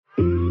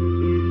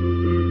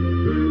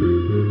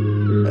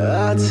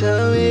Now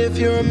tell me if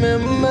you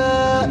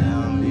remember.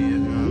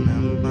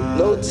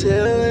 No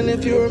telling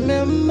if you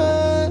remember.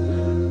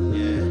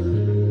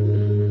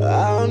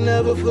 I'll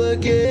never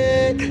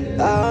forget.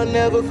 I'll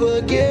never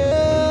forgive.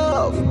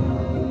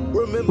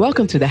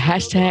 Welcome to the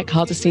hashtag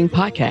Cause a Scene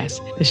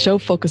podcast. The show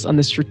focuses on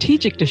the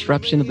strategic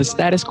disruption of the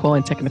status quo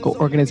in technical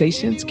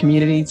organizations,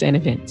 communities, and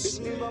events.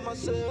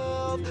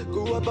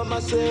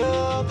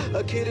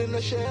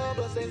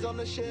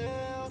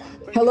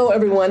 Hello,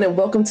 everyone, and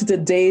welcome to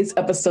today's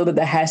episode of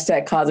the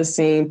hashtag Cause a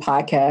Scene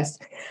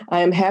podcast. I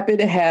am happy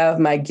to have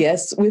my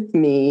guests with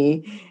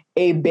me,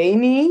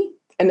 Ebony.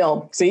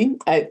 No, see,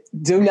 I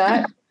do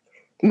not.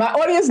 My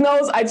audience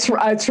knows I'm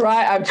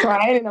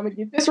trying, and I'm going to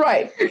get this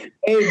right.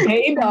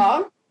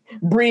 Ebeba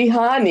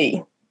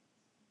Brihani.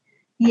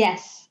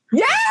 Yes.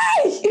 Yay!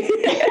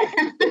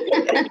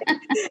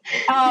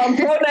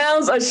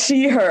 Pronouns are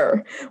she,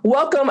 her.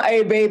 Welcome,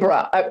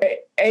 Ebeba.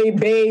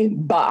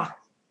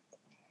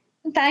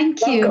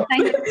 Thank you.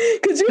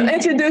 Could you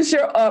introduce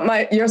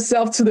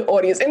yourself to the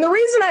audience? And the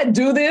reason I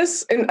do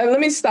this, and let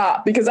me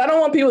stop, because I don't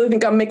want people to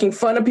think I'm making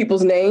fun of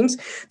people's names.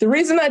 The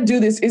reason I do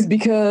this is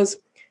because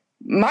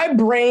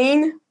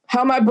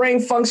how my brain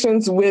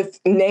functions with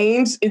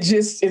names,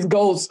 it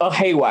goes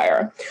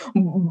haywire.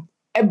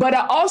 But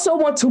I also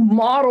want to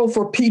model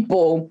for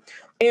people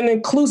in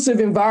inclusive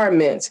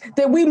environments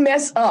that we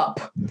mess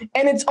up,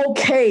 and it's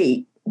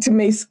okay to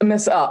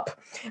mess up.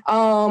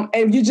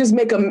 And you just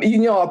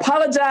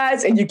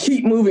apologize and you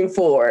keep moving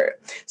forward.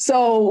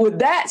 So with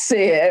that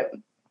said,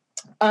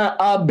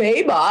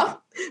 Beba,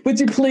 would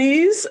you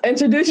please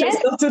introduce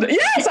yourself to the...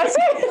 Yes, I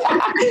said.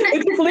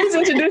 Would you please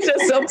introduce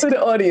yourself to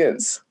the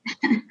audience?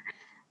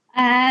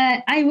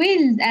 I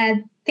will.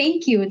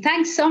 Thank you.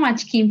 Thanks so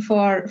much, Kim,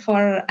 for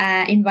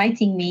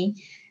inviting me.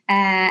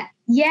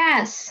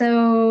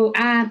 So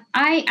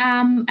I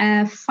am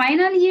a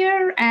final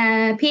year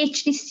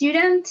PhD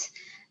student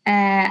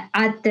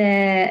at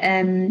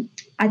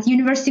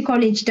University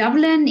College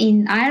Dublin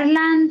in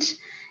Ireland.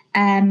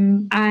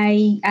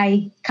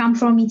 I come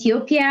from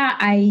Ethiopia.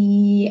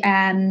 I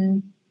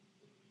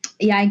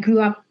grew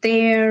up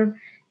there.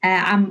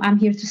 I'm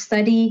here to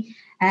study,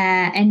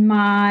 and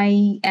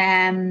my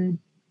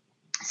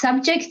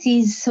subject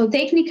is, so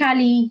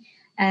technically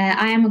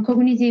I am a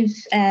cognitive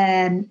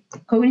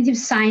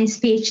science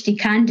PhD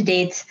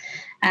candidate,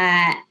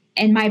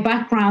 and my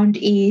background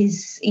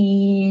is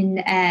in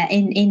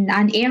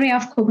an area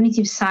of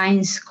cognitive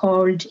science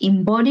called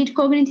embodied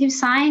cognitive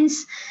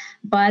science.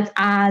 But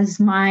as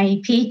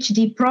my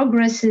PhD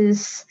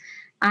progresses,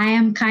 I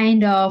am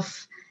kind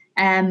of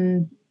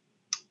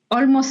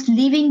almost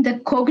leaving the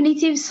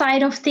cognitive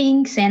side of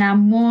things, and I'm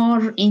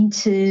more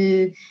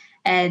into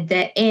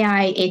the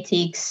AI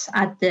ethics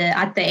at the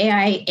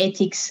AI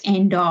ethics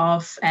end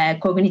of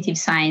cognitive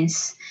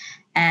science.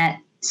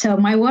 So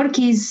my work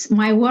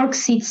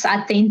sits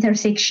at the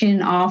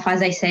intersection of,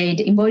 as I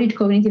said, embodied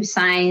cognitive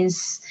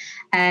science,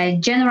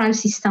 general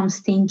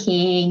systems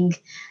thinking,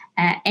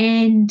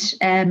 and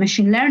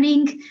machine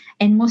learning.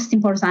 And most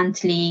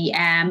importantly,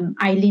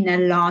 I lean a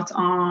lot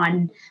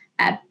on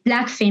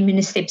Black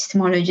feminist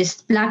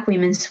epistemologists, Black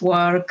women's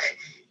work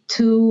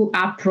to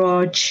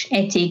approach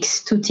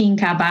ethics, to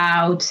think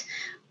about,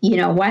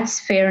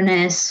 what's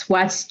fairness,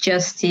 what's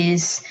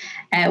justice,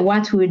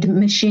 what would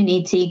machine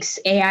ethics,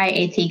 AI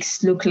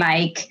ethics look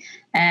like,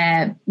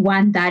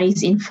 one that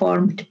is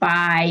informed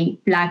by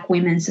Black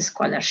women's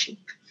scholarship.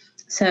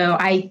 So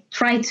I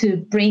try to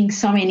bring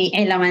so many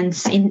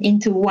elements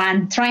into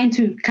one, trying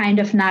to kind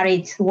of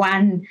narrate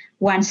one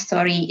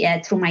story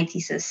through my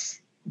thesis.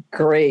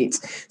 Great.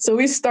 So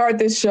we start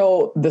this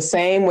show the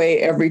same way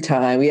every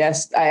time. I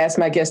ask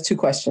my guests two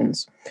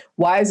questions.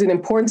 Why is it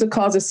important to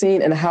cause a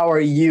scene, and how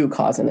are you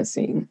causing a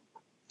scene?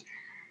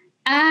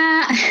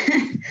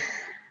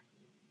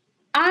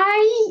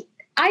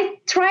 I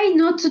try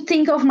not to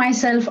think of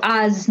myself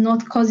as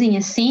not causing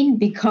a scene,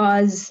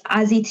 because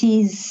as it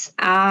is,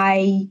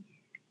 I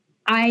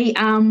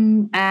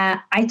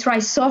try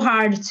so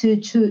hard to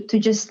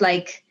just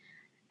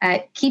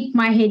keep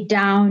my head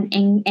down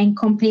and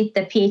complete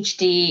the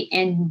PhD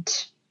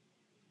and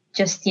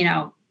just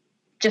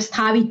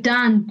have it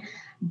done.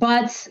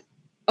 But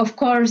of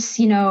course,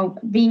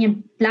 being a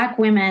Black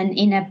woman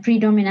in a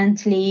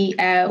predominantly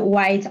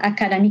white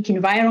academic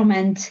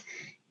environment,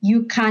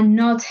 you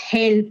cannot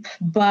help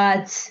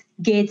but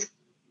get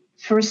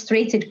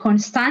frustrated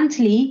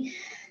constantly.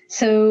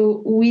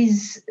 So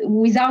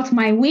without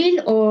my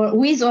will, or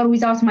with or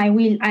without my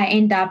will, I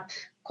end up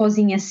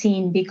causing a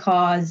scene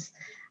because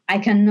I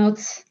cannot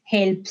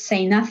help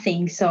say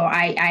nothing. So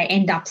I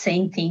end up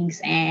saying things,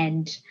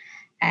 and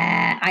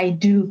I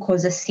do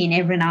cause a scene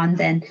every now and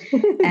then.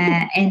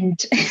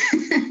 And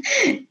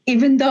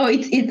even though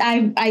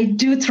I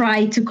do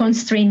try to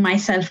constrain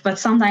myself, but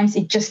sometimes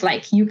it's just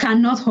you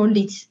cannot hold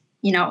it,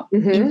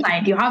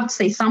 inside. You have to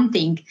say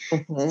something.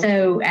 Mm-hmm.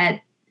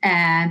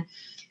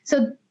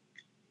 So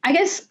I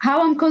guess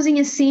how I'm causing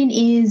a scene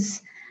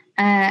is,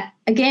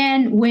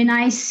 again, when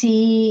I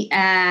see,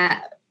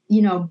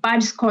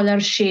 bad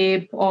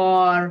scholarship,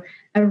 or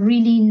a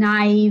really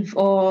naive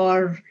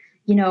or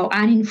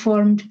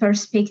uninformed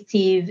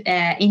perspective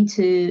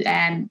into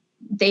the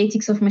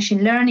ethics of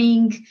machine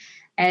learning,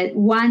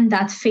 one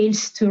that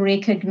fails to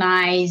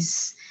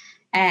recognize,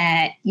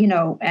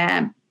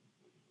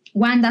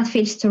 one that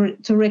fails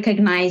to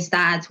recognize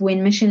that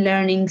when machine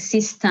learning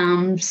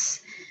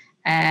systems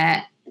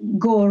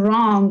go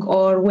wrong,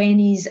 or when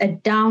is a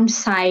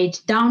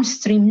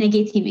downstream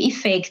negative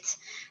effect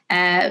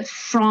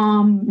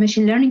from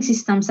machine learning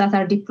systems that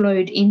are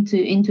deployed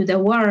into the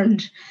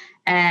world,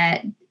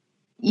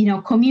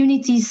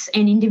 communities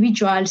and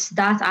individuals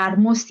that are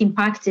most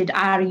impacted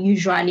are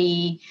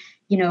usually,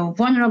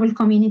 vulnerable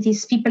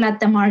communities, people at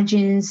the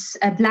margins,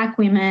 Black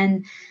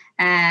women,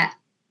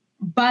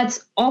 but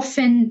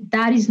often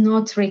that is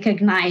not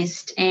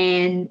recognized.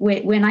 And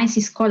when I see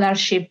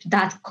scholarship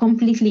that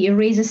completely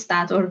erases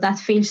that, or that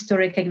fails to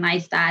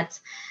recognize that,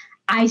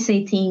 I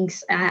say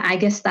things, I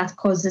guess that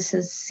causes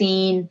a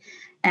scene.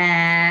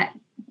 Also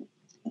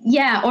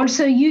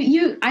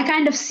I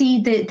kind of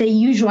see the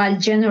usual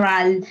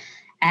general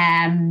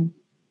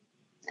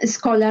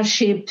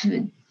scholarship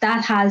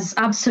that has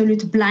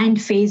absolute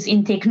blind faith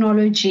in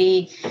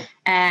technology,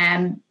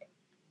 and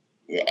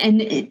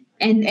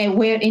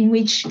where in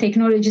which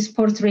technology is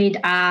portrayed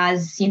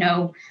as,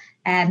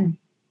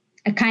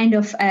 a kind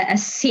of a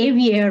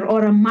savior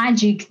or a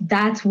magic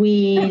that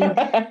will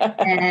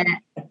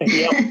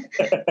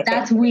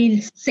that will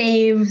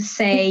save,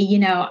 say,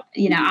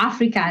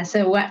 Africa.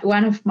 So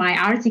one of my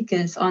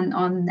articles on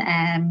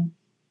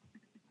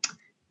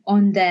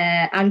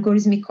the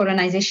algorithmic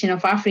colonization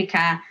of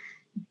Africa,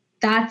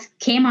 that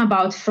came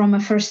about from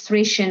a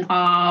frustration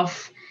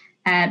of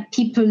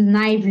people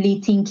naively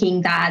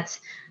thinking that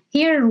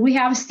here we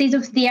have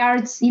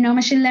state-of-the-art,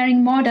 machine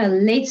learning model.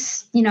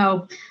 Let's,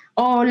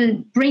 all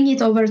bring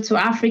it over to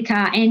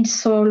Africa and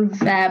solve,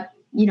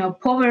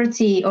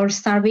 poverty or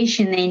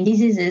starvation and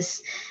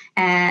diseases.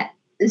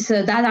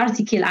 So that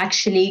article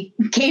actually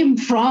came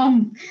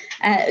from,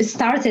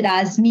 started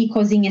as me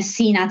causing a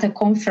scene at a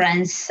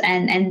conference,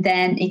 and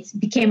then it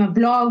became a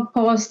blog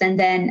post, and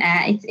then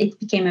it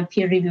became a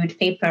peer-reviewed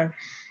paper.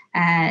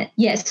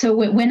 So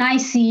when I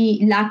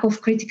see lack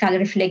of critical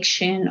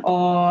reflection,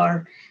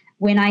 or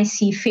when I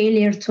see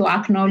failure to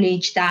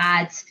acknowledge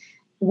that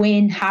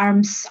when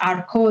harms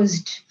are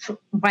caused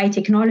by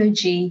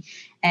technology,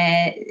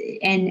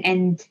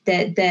 and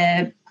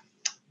the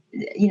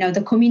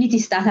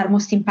communities that are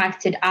most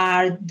impacted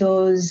are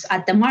those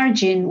at the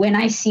margin, when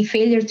I see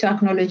failure to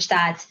acknowledge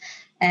that,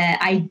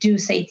 I do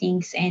say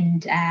things,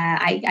 and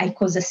I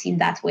cause a scene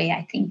that way,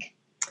 I think.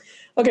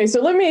 Okay, so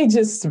let me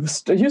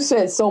you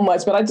said so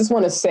much, but I just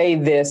want to say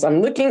this.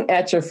 I'm looking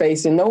at your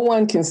face and no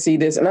one can see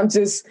this. And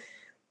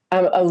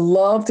I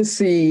love to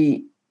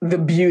see the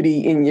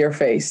beauty in your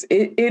face.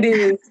 It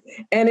is,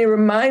 and it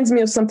reminds me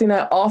of something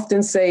I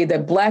often say,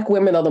 that Black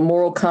women are the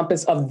moral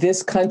compass of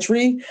this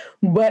country.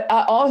 But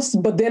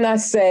then I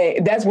say,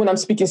 that's when I'm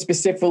speaking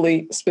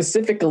specifically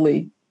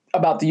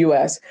about the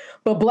US,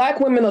 but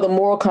Black women are the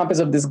moral compass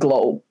of this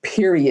globe,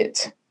 period.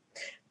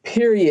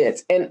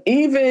 And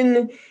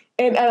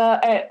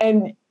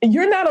and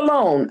you're not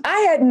alone. I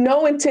had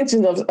no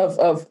intention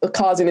of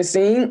causing a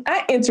scene.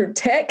 I entered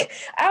tech.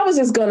 I was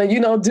just gonna,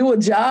 do a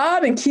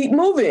job and keep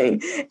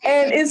moving.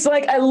 And it's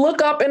like, I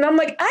look up and I'm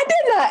like, I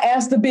did not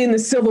ask to be in the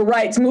civil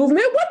rights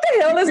movement. What the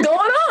hell is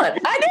going on?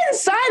 I didn't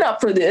sign up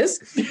for this.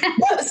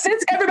 But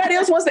since everybody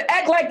else wants to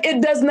act like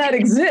it does not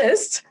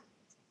exist,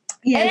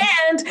 yes,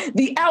 and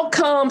the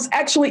outcomes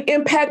actually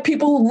impact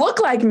people who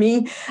look like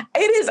me,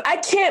 I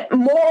can't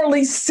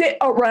morally sit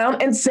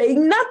around and say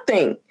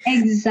nothing.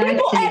 Exactly.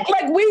 People act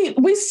like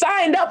we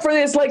signed up for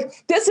this.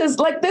 This is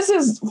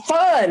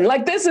fun.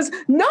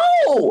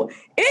 No.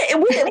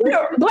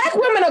 Black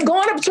women are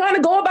going up trying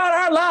to go about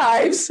our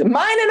lives,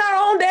 minding our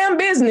own damn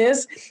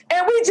business,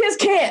 and we just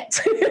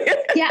can't.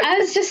 Yeah, I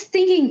was just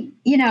thinking,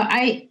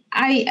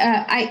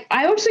 I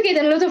also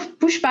get a lot of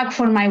pushback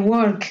for my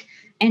work.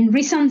 And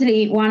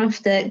recently, one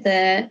of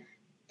the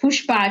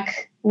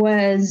pushback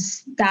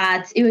was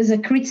that it was a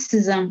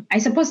criticism. I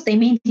suppose they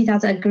meant it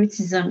as a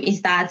criticism,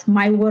 is that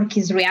my work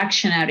is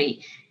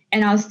reactionary.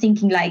 And I was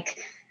thinking,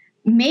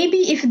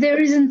 maybe if there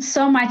isn't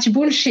so much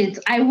bullshit,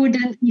 I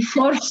wouldn't be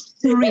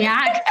forced to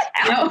react.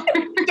 To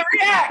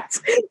react.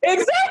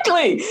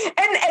 Exactly.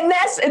 And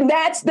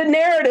that's the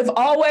narrative.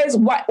 Always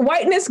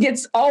whiteness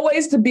gets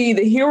always to be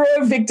the hero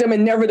or victim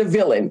and never the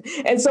villain.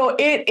 And so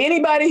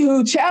anybody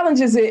who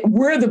challenges it,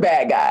 we're the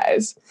bad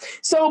guys.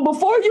 So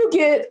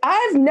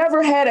I've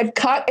never had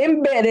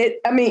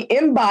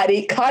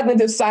embodied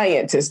cognitive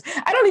scientist.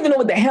 I don't even know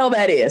what the hell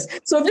that is.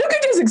 So if you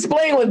could just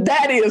explain what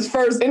that is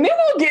first, and then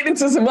we'll get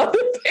into some other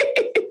things.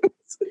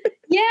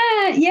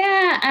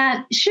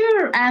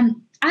 Sure.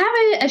 I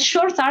have a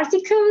short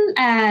article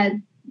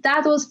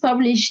that was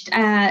published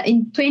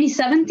in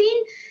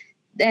 2017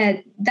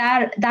 that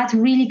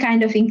really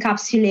kind of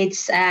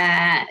encapsulates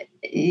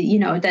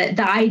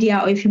the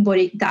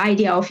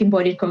idea of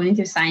embodied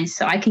cognitive science.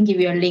 So I can give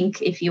you a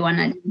link if you want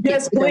to.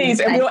 Yes,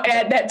 please, and we'll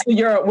add that to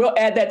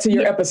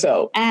your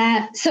episode.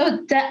 So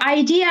the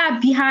idea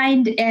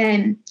behind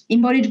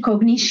embodied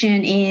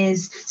cognition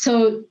is,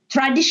 so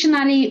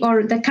traditionally,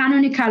 or the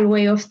canonical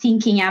way of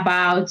thinking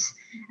about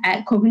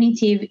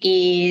cognitive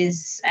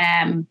is,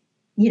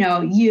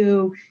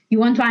 you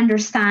want to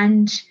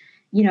understand,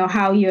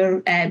 how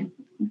your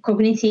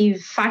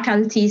cognitive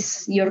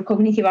faculties, your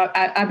cognitive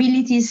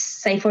abilities,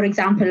 say, for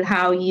example,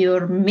 how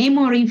your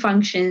memory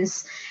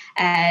functions.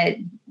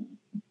 The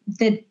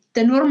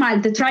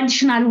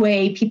traditional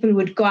way people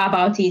would go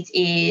about it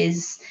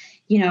is,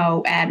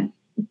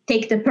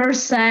 take the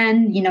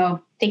person,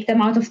 take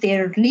them out of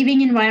their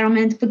living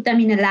environment, put them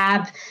in a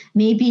lab.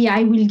 Maybe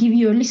I will give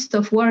you a list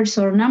of words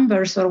or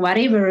numbers or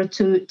whatever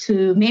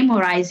to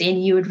memorize,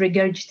 and you would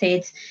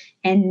regurgitate.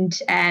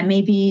 And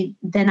maybe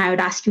then I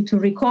would ask you to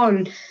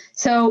recall.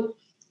 So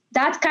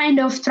that kind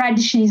of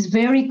tradition is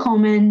very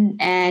common.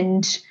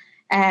 And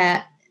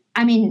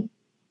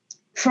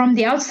from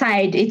the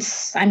outside, it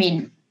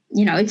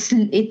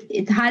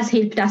has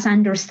helped us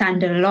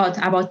understand a lot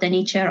about the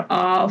nature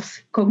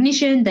of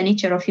cognition, the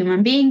nature of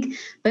human being.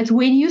 But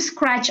when you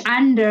scratch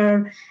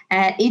under,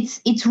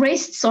 it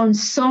rests on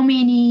so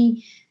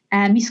many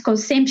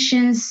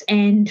misconceptions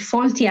and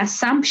faulty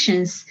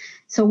assumptions.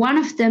 So one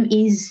of them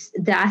is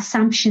the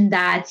assumption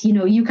that,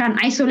 you can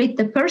isolate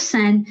the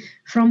person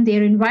from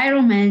their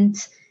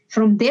environment,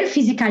 from their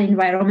physical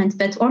environment,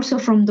 but also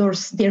from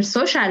their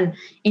social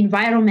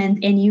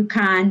environment, and you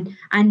can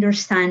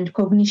understand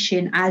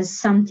cognition as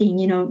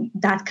something,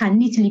 that can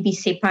neatly be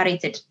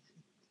separated.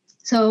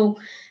 So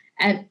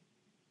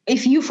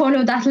if you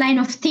follow that line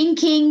of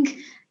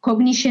thinking,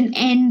 cognition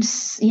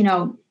ends,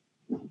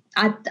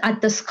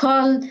 at the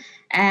skull,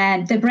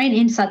 and the brain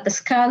ends at the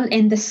skull,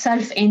 and the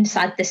self ends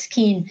at the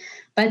skin.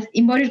 But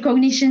embodied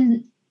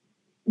cognition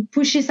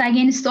pushes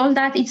against all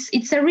that.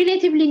 It's a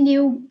relatively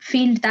new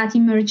field that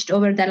emerged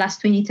over the last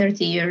 20,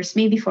 30 years,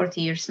 maybe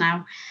 40 years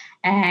now.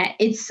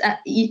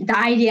 The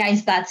idea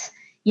is that,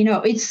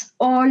 it's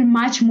all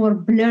much more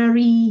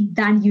blurry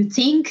than you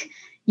think.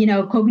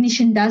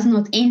 Cognition does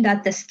not end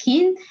at the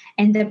skin,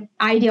 and the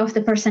idea of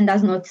the person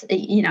does not,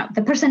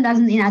 the person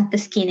doesn't end at the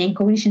skin, and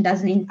cognition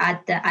doesn't end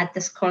at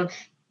the skull.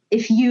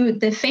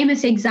 The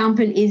famous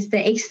example is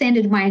the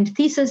extended mind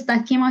thesis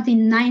that came out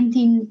in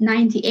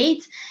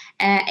 1998.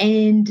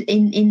 And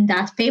in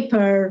that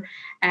paper,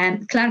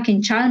 Clark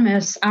and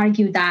Chalmers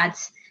argue that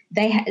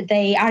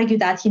they argue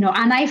that,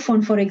 an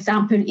iPhone, for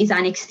example, is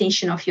an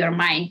extension of your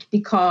mind,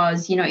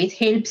 because, it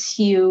helps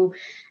you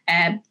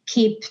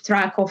keep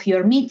track of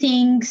your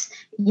meetings.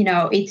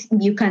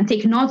 You can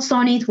take notes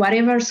on it,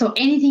 whatever. So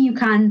anything you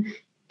can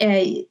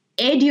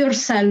aid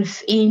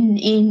yourself in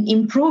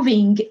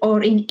improving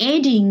or in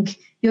aiding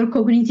your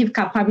cognitive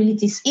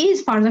capabilities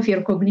is part of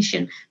your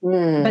cognition.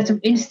 But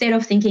instead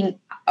of thinking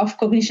of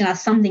cognition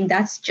as something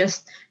that's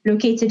just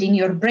located in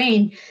your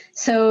brain.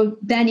 So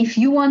then if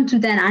you want to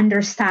then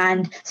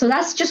understand, so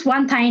that's just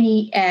one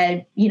tiny,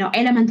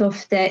 element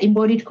of the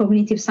embodied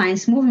cognitive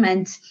science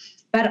movement.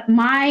 But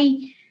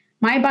my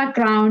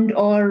background,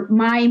 or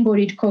my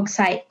embodied cog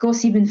site,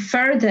 goes even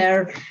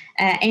further.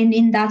 And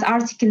in that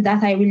article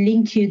that I will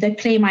link you, the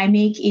claim I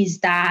make is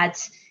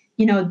that,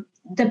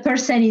 the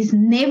person is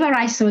never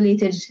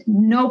isolated.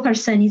 No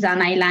person is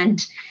an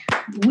island.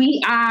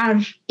 We are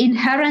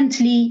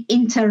inherently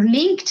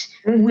interlinked.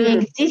 Mm-hmm. We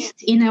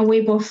exist in a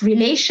web of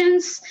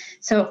relations.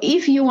 So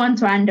if you want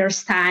to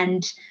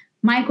understand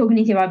my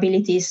cognitive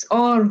abilities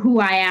or who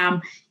I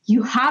am,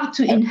 you have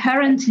to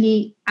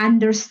inherently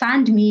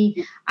understand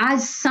me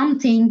as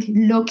something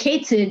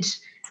located,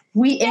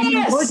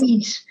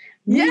 embodied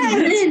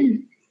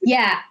within,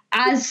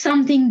 as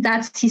something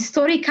that's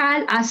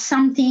historical, as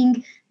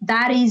something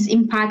that is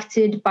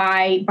impacted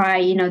by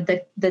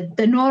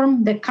the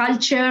norm, the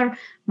culture,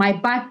 my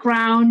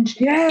background,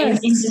 and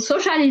the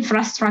social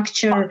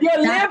infrastructure.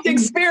 Your lived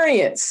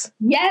experience.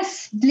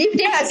 Yes,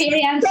 lived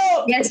experience.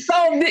 So,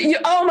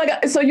 oh my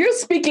God. So you're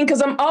speaking,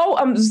 because I'm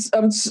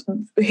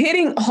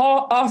hitting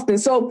often.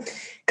 So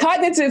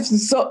cognitive.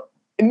 So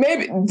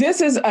maybe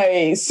this is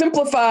a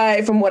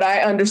simplified from what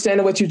I understand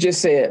of what you just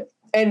said,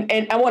 and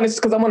I want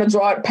to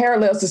draw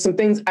parallels to some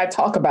things I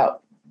talk about.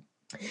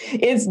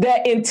 It's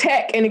that in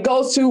tech, and it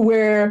goes to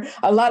where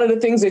a lot of the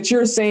things that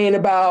you're saying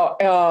about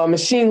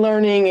machine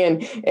learning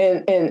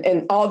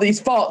and all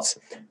these faults,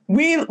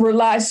 we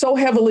rely so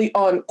heavily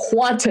on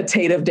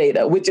quantitative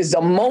data, which is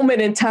a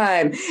moment in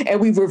time,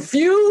 and we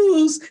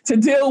refuse to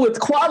deal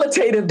with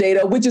qualitative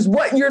data, which is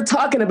what you're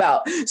talking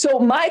about. So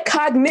my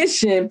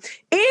cognition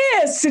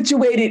is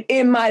situated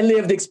in my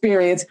lived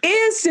experience,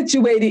 is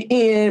situated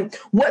in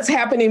what's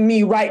happening to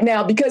me right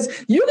now, because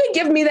you can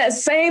give me that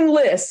same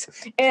list,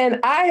 and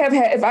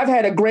if I've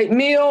had a great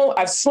meal,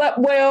 I've slept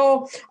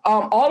well,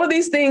 all of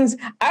these things,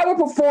 I will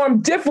perform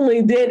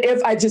differently than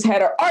if I just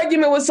had an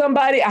argument with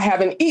somebody, I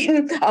haven't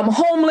eaten, I'm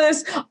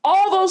homeless.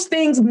 All those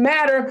things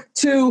matter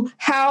to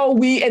how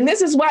and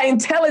this is why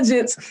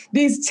intelligence,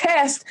 these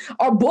tests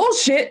are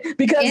bullshit,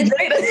 because yes.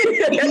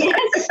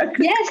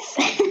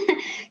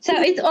 So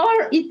it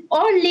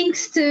all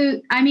links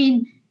to,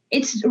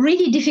 it's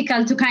really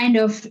difficult to kind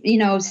of,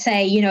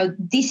 say,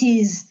 this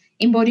is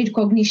embodied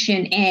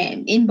cognition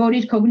and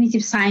embodied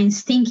cognitive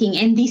science thinking.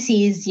 And this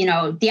is,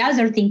 the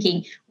other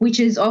thinking, which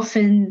is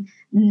often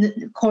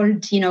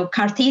called,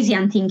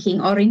 Cartesian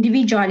thinking or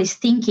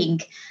individualist thinking.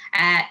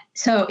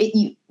 So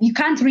you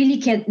can't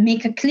really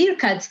make a clear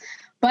cut,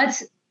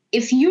 but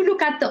if you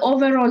look at the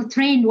overall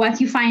trend, what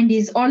you find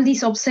is all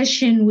this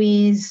obsession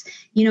with,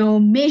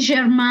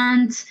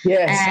 measurement,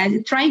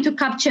 and trying to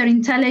capture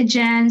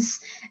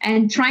intelligence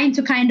and trying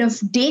to kind of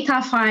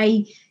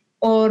datafy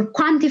or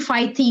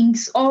quantify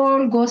things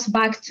all goes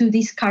back to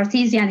this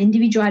Cartesian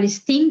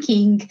individualist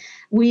thinking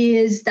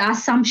with the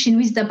assumption,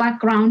 with the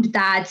background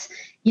that,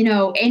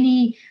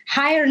 any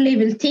higher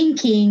level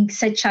thinking,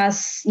 such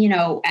as,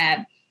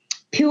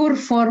 pure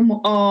form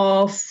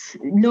of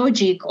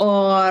logic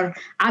or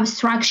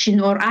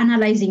abstraction or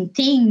analyzing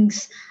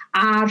things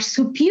are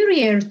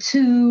superior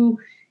to,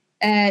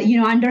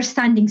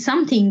 understanding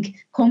something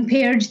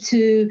compared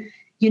to,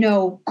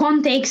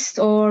 context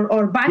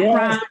or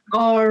background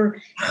or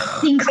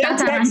things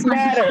that are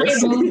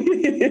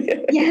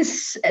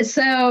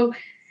unquantifiable.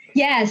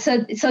 Yes.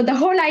 So the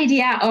whole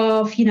idea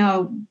of,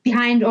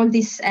 behind all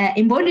this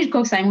embodied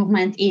Koksai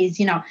movement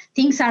is,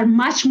 things are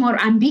much more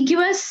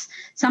ambiguous,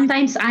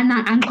 sometimes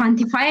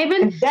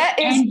unquantifiable. That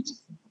is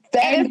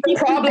the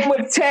problem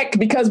with tech,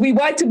 because we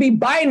want to be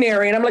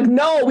binary. And I'm like,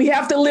 no, we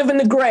have to live in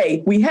the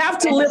gray. We have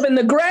to live in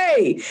the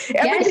gray.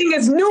 Everything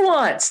is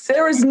nuanced.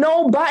 There is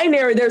no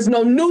binary. There's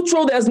no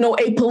neutral. There's no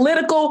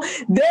apolitical.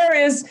 There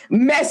is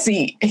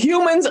messy.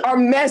 Humans are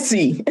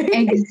messy.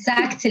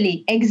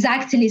 Exactly.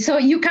 So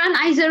you can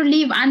either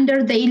live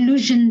under the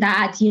illusion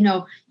that,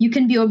 you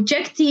can be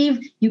objective,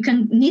 you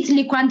can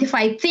neatly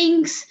quantify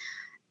things.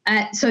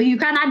 So you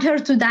can adhere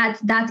to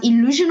that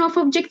illusion of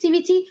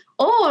objectivity,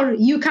 or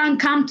you can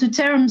come to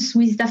terms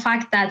with the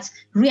fact that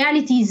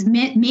reality is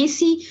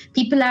messy,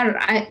 people are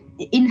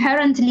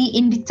inherently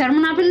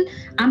indeterminable,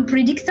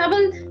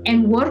 unpredictable,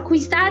 and work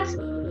with that.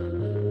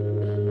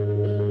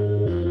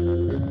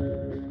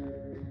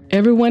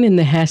 Everyone in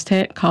the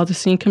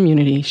 #Cause-a-Scene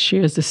community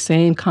shares the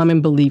same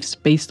common beliefs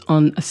based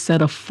on a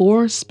set of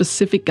 4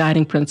 specific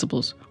guiding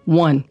principles.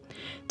 1,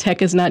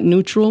 tech is not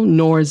neutral,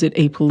 nor is it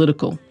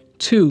apolitical.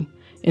 2,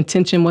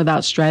 intention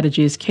without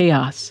strategy is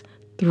chaos.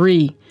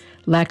 3,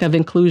 lack of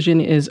inclusion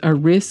is a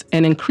risk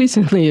and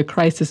increasingly a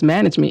crisis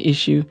management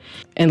issue.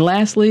 And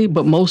lastly,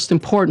 but most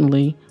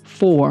importantly,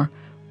 4,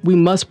 we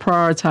must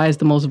prioritize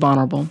the most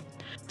vulnerable.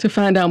 To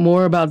find out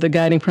more about the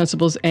guiding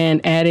principles and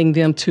adding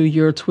them to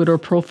your Twitter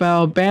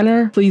profile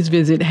banner, please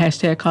visit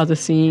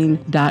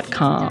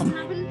 #CauseAScene.com.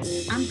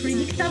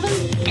 Unpredictable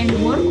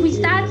and work with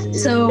that.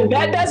 So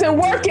that doesn't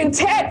work in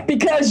tech,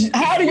 because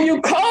how do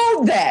you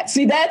code that?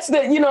 See, that's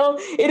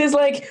it is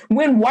like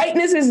when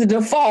whiteness is the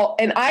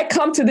default and I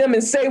come to them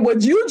and say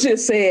what you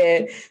just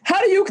said,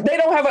 they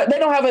don't have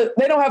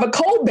a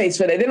code base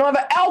for that. They don't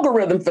have an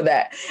algorithm for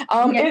that.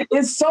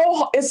 It's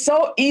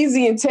so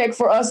easy in tech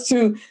for us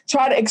to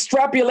try to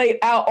extrapolate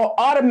out or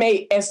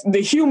automate as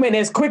the human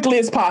as quickly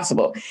as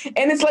possible.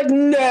 And it's like,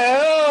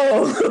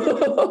 no.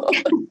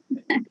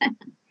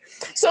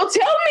 So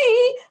tell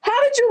me,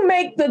 how did you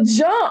make the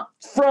jump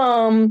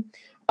from,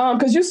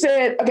 because you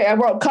said, okay, I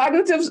wrote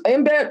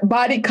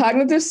embodied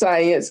cognitive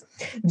science,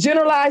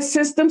 generalized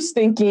systems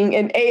thinking,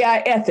 and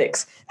AI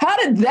ethics. How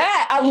did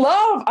that? I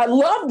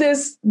love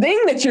this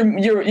thing that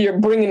you're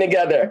bringing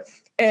together.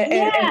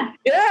 And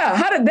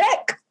how did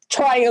that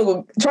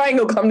triangle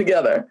come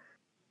together?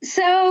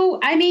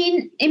 So,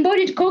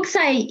 embodied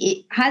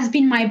Koksai has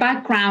been my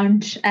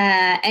background,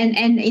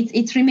 and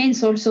it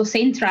remains also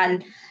central.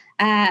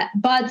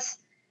 But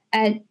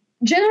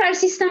general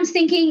systems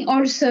thinking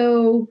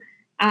also,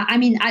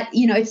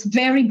 it's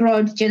very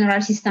broad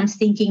general systems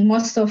thinking,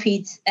 most of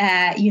it,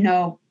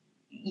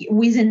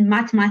 within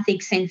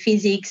mathematics and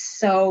physics.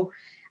 So,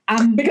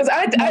 because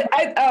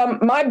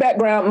my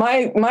background,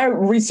 my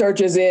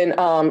research is in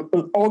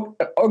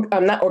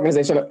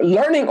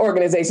learning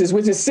organizations,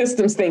 which is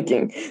systems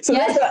thinking. So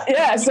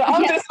so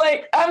I'm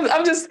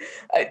just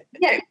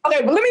okay.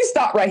 But let me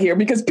stop right here,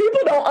 because people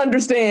don't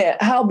understand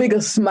how big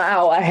a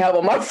smile I have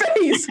on my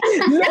face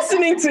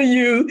listening to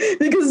you,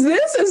 because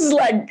this is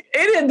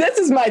this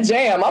is my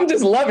jam. I'm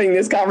just loving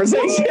this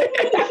conversation.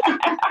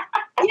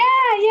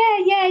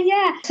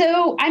 Yeah.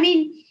 So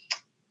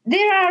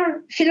there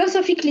are,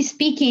 philosophically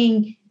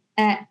speaking,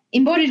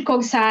 embodied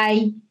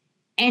Koksai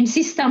and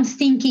systems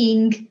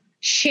thinking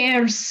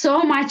share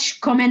so much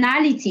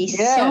commonality,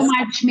 so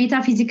much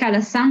metaphysical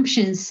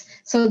assumptions.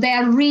 So they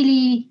are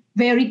really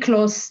very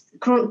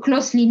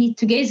closely knit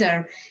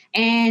together.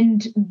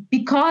 And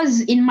because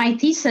in my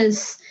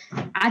thesis,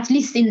 at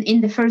least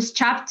in the first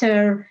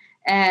chapter,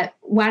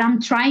 what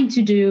I've been trying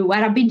to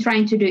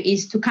do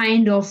is to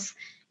kind of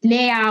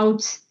lay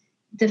out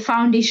the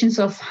foundations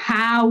of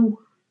how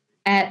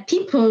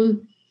people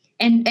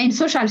and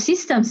social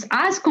systems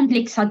as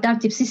complex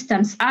adaptive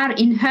systems are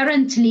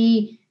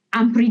inherently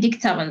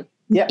unpredictable,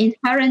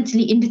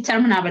 inherently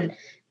indeterminable,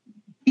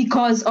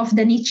 because of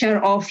the nature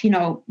of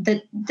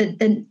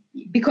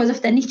because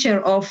of the nature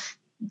of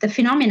the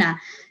phenomena.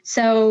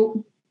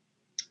 So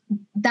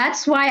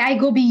that's why I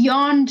go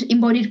beyond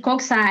embodied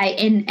cocci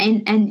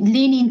and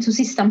lean into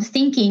systems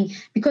thinking,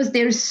 because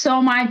there's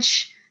so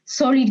much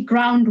solid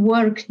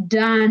groundwork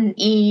done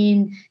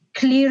in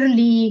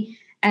clearly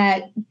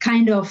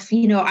kind of,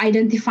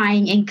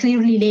 identifying and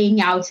clearly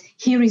laying out,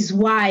 here is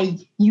why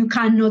you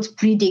cannot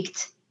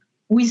predict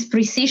with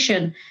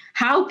precision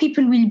how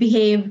people will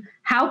behave,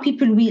 how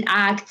people will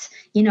act,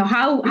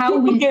 how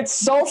people get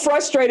so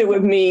frustrated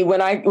with me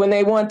when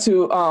they want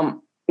to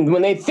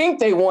when they think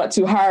they want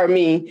to hire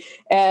me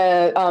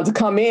and to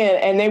come in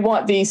and they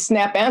want these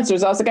snap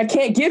answers. I was like,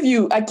 there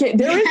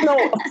is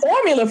no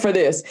formula for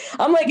this.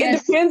 I'm like,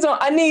 It depends on,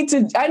 I need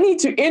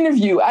to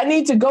interview. I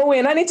need to go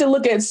in. I need to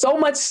look at so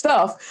much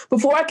stuff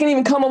before I can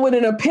even come up with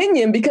an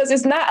opinion, because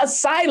it's not a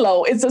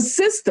silo. It's a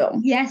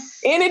system.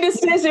 Yes. Any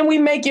decision we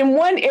make in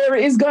one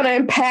area is going to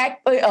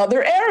impact the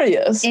other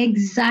areas.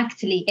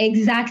 Exactly.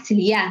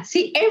 Yeah.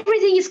 See,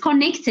 everything is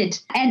connected,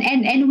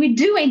 and we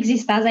do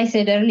exist, as I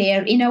said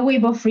earlier, in a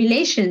web of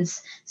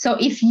relations. So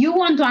if you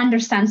want to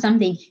understand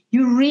something,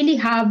 you really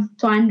have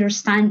to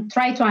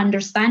try to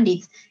understand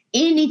it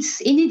in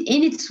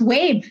its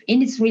web,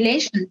 in its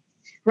relations,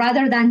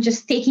 rather than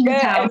just taking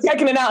it out. And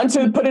taking it out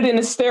and put it in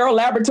a sterile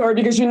laboratory,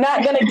 because you're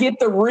not going to get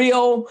the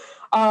real,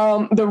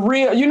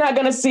 you're not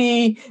going to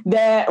see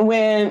that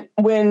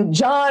when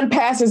John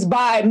passes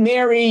by,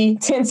 Mary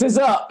tenses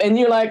up, and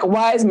you're like,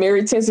 why is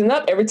Mary tensing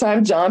up every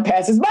time John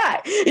passes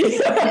by?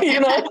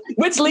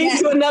 Which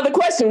leads to another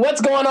question: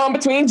 what's going on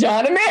between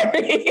John and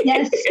Mary?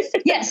 Yes.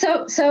 Yeah.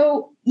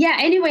 So yeah.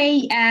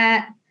 Anyway,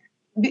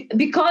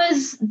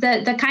 because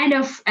the kind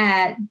of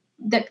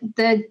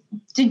the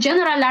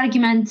general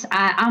argument,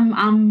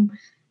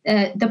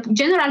 the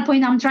general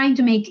point I'm trying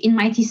to make in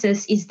my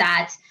thesis is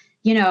that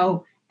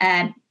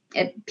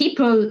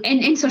people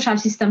in social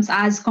systems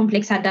as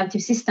complex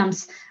adaptive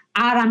systems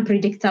are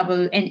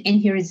unpredictable, and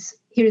here is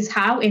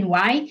how and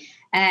why,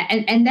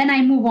 and then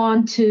I move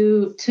on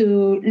to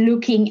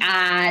looking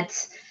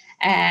at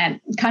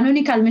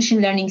canonical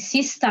machine learning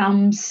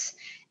systems,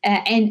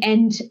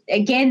 and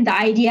again the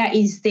idea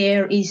is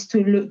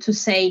to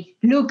say,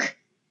 look,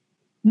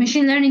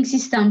 machine learning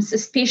systems,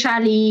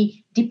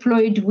 especially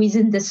deployed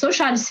within the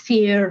social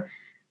sphere,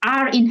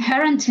 are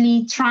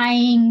inherently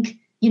trying,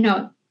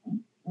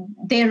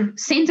 their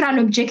central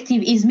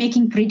objective is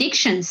making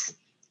predictions.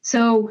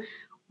 So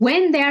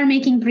when they are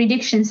making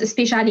predictions,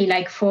 especially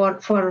like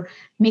for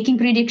making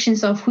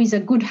predictions of who is a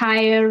good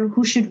hire,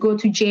 who should go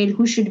to jail,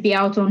 who should be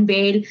out on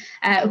bail,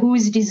 who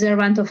is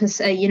deserving of a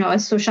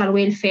social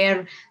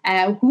welfare,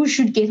 who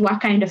should get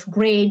what kind of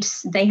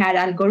grades. They had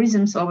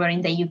algorithms over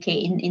in the UK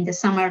in the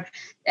summer.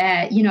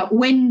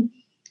 When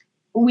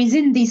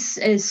within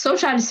these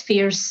social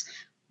spheres,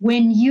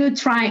 when you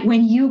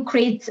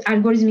create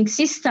algorithmic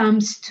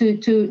systems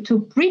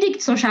to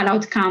predict social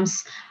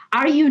outcomes,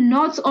 are you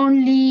not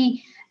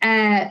only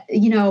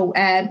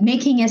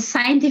making a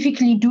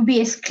scientifically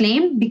dubious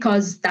claim,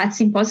 because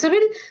that's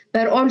impossible,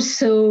 but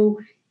also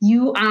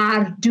you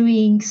are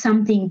doing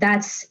something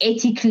that's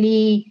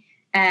ethically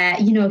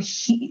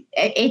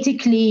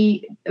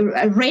ethically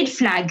a red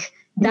flag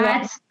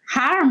that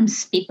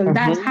harms people,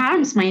 that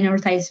harms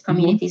minoritized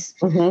communities.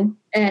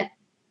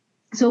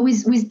 So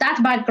with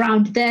that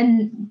background,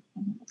 then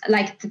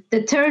like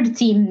the third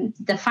theme,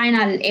 the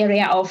final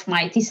area of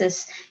my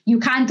thesis, you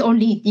can't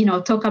only,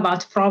 talk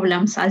about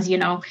problems, as you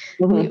know,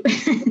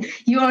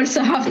 you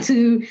also have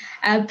to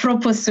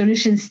propose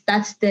solutions.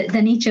 That's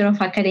the nature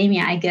of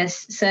academia, I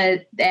guess. So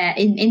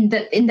in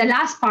the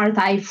last part,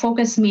 I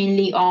focus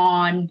mainly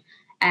on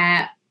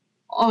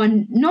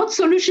not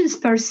solutions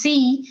per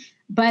se,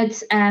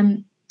 but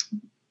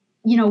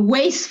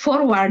ways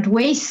forward,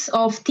 ways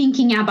of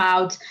thinking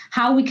about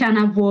how we can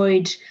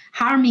avoid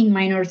harming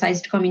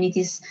minoritized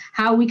communities,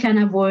 how we can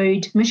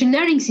avoid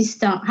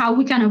how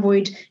we can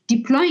avoid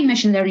deploying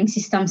machine learning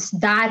systems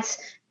that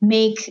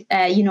make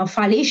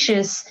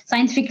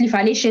scientifically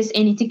fallacious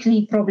and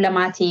ethically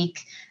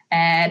problematic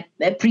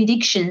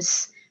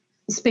predictions,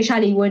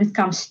 especially when it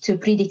comes to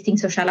predicting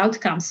social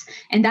outcomes.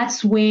 And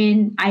that's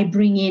when I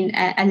bring in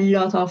a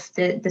lot of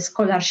the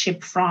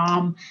scholarship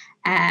from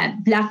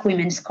Black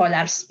women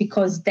scholars,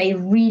 because they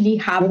really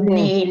have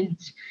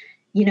nailed,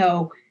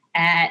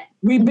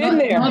 we've been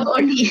there. Not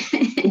only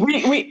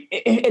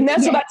and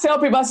that's what I tell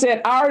people. I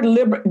said,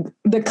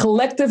 the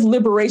collective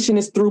liberation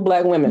is through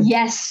Black women.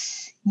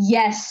 Yes.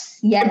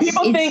 And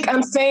people think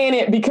I'm saying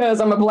it because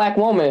I'm a Black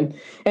woman,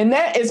 and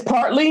that is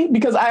partly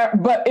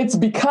but it's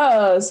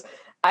because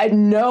I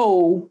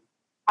know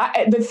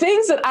the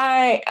things that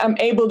I am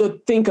able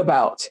to think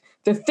about,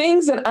 the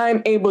things that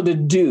I'm able to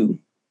do.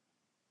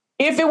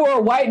 If it were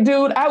a white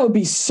dude, I would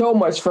be so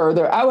much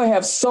further. I would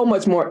have so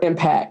much more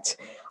impact.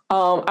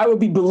 I would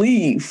be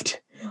believed.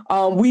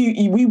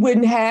 We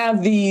wouldn't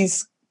have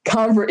these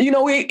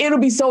it'll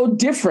be so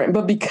different.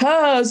 But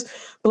because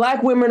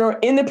Black women are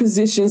in the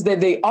positions that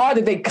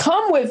they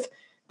come with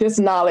this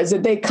knowledge,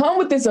 that they come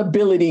with this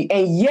ability,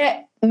 and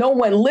yet no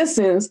one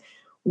listens,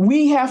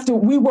 we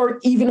work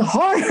even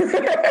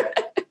harder.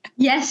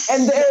 Yes.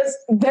 And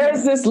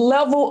there's this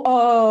level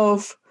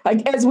of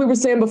Like, as we were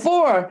saying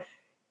before,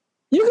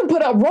 you can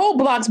put up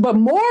roadblocks, but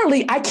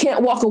morally, I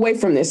can't walk away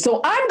from this. So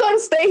I'm going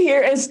to stay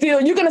here and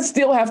you're going to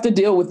still have to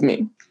deal with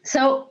me.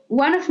 So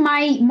one of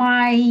my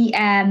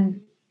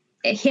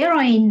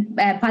heroine,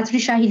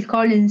 Patricia Hill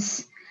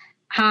Collins,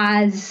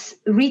 has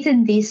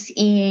written this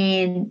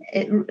in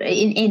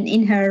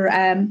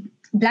her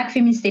Black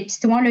feminist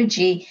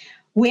epistemology,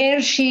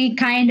 where she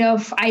kind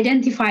of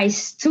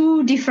identifies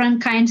two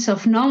different kinds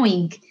of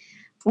knowing.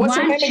 What's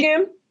her name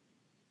again?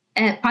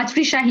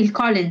 Patricia Hill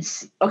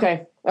Collins.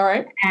 Okay, all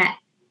right.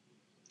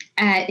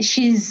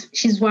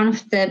 She's one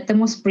of the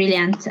most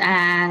brilliant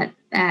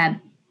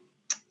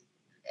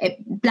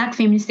Black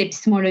feminist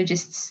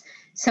epistemologists.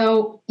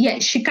 So yeah,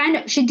 she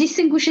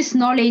distinguishes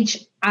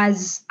knowledge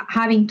as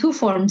having two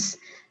forms.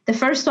 The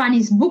first one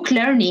is book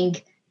learning,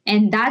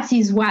 and that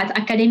is what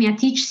academia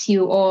teaches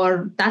you,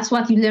 or that's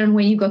what you learn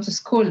when you go to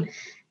school.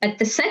 But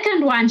the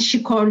second one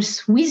she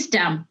calls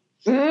wisdom.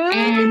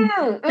 And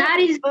that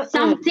is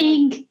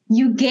something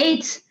you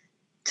get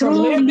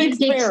through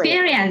lived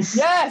experience.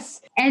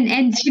 Yes.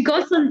 And she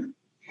goes on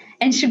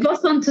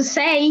to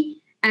say,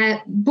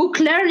 book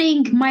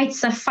learning might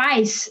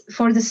suffice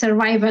for the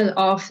survival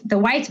of the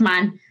white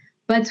man,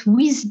 but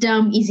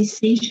wisdom is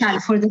essential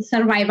for the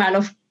survival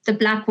of the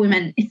Black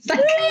women. It's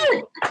like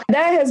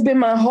that has been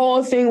my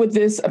whole thing with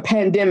this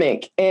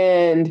pandemic,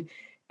 or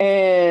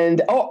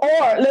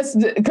let's,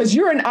 because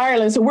you're in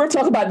Ireland, so we're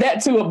talking about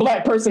that too, a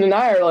Black person in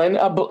Ireland,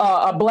 a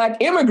Black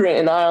immigrant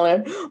in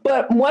Ireland.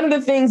 But one of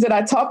the things that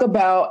I talk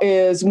about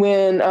is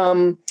when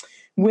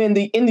in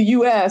the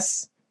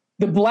U.S.,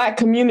 the Black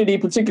community,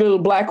 particularly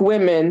Black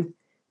women,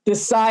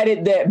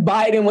 decided that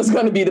Biden was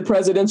going to be the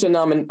presidential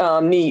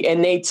nominee,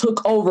 and they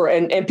took over,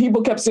 and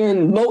people kept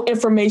saying low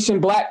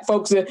information Black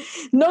folks said,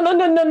 no,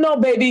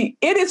 baby.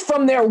 It is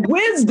from their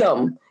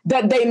wisdom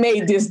that they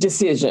made this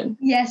decision.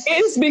 Yes.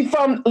 It is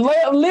from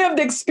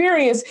lived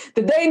experience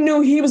that they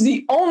knew he was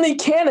the only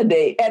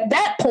candidate at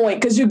that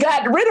point, because you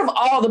got rid of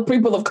all the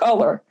people of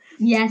color.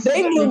 Yes.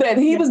 They knew that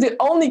he was the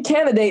only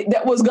candidate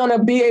that was going to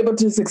be able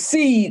to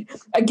succeed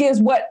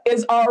against what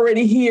is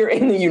already here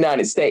in the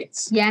United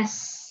States.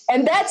 Yes.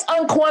 And that's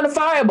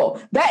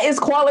unquantifiable. That is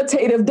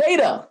qualitative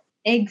data.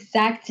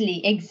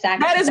 Exactly.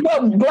 That is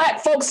what Black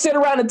folks sit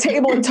around a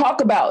table and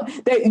talk about,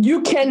 that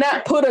you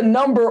cannot put a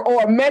number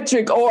or a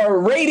metric or a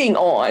rating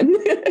on.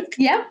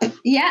 Yep.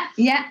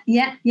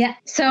 Yeah.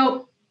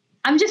 So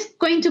I'm just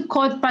going to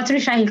quote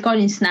Patricia Hill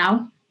Collins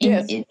now.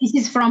 Yes. This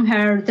is from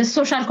her, The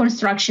Social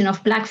Construction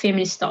of Black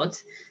Feminist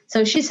Thought.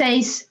 So she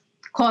says,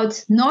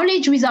 quote,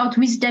 knowledge without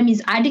wisdom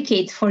is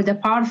adequate for the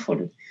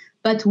powerful,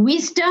 but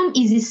wisdom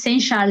is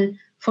essential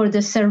for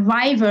the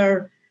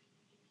survivor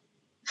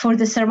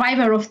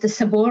of the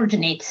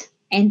subordinate,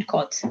 end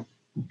quote.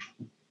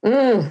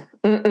 And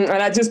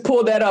I just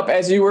pulled that up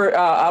as you were,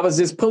 I was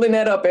just pulling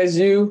that up as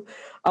you,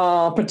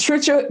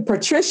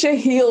 Patricia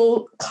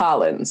Hill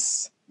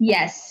Collins.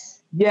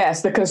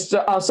 Yes,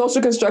 the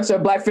social construction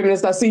of Black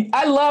feminists.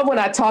 I love when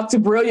I talk to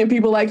brilliant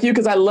people like you,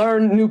 because I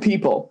learn new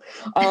people.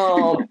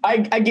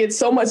 I get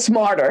so much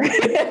smarter.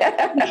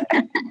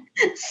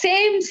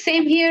 Same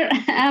here.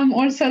 I'm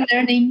also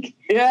learning.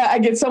 Yeah, I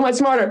get so much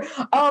smarter.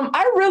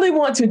 I really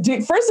want to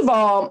dig. First of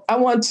all, I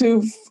want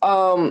to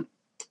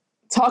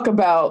talk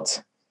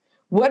about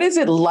what is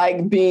it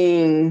like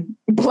being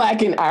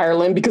Black in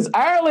Ireland, because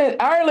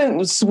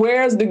Ireland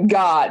swears to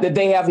God that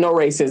they have no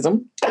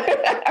racism.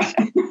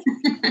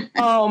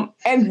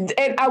 And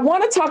I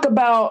want to talk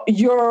about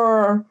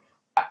your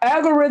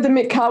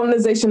algorithmic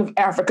colonization of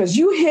Africa, because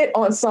you hit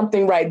on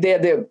something right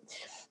there.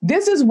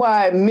 This is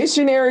why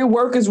missionary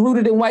work is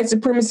rooted in white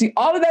supremacy.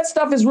 All of that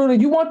stuff is rooted.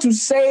 You want to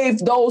save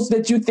those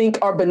that you think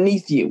are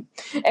beneath you.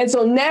 And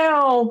so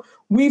now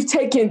we've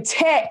taken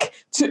tech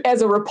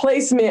as a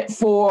replacement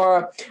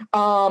for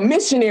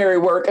missionary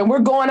work, and we're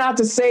going out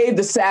to save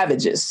the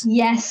savages.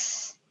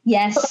 Yes.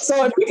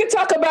 So if we could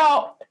talk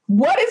about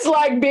what it's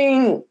like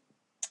being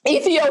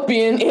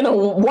Ethiopian in a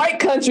white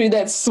country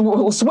that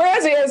swears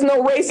it has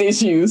no race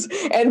issues,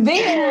 and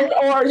then,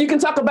 or you can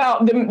talk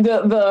about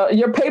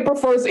your paper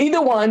first,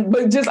 either one.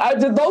 But those are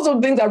the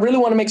things I really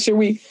want to make sure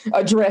we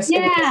address.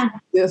 Yeah.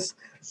 This.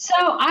 So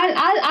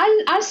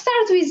I'll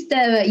start with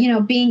the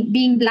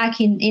being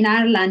Black in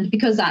Ireland,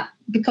 because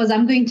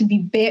I'm going to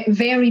be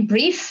very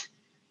brief,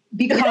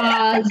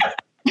 because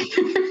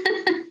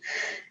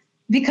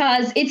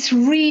because it's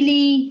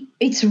really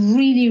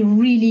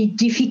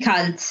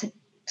difficult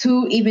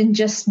to even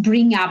just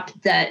bring up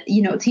to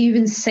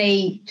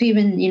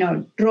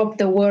drop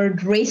the word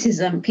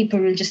racism. People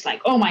will just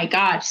like, oh my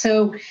God.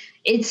 So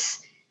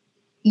it's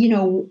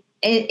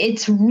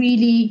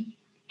really,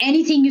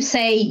 anything you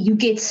say, you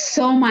get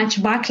so much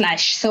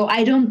backlash. So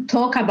I don't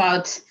talk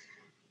about,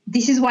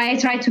 this is why I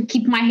try to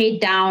keep my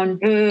head down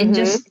and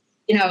just,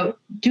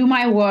 do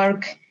my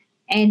work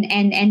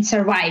and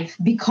survive,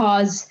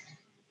 because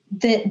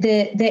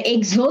the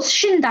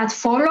exhaustion that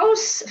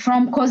follows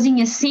from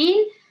causing a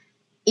scene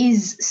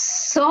is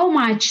so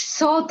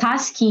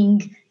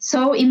tasking,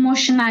 so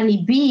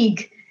emotionally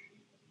big,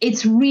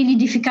 it's really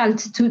difficult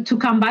to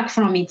come back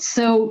from it.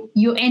 So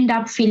you end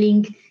up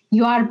feeling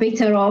you are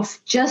better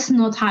off just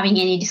not having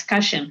any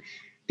discussion,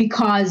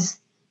 because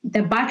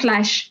the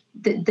backlash,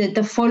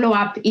 the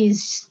follow-up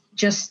is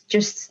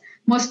just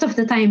most of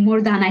the time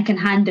more than I can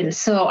handle.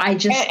 So I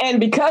just... And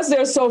because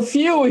there's so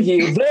few of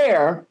you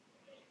there,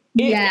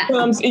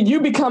 you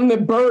become the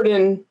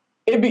burden.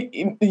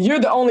 You're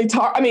the only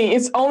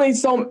it's only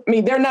so...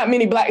 there are not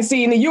many black...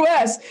 See, in the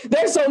U.S.,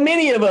 there's so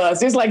many of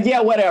us. It's like, yeah,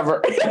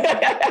 whatever.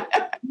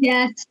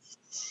 Yes.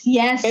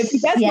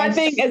 That's my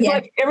thing. It's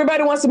like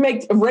everybody wants to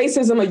make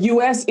racism a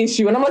U.S.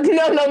 issue. And I'm like, no.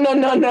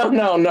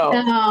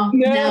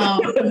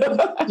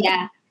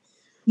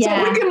 Yeah.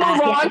 So we can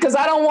move on, because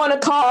I don't want to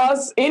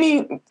cause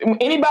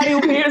anybody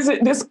who hears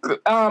this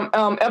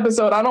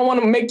episode, I don't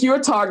want to make you a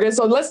target.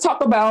 So let's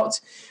talk about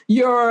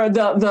we want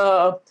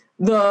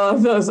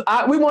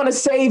to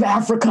save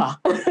Africa.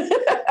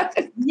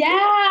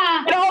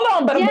 Yeah. And hold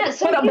on, but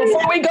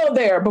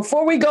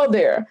before we go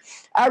there,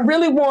 I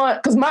really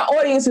want, because my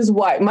audience is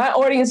white. My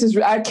audience is,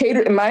 I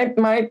cater,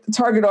 my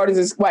target audience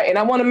is white. And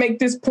I want to make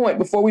this point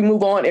before we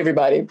move on,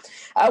 everybody.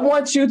 I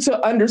want you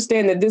to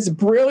understand that this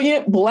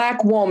brilliant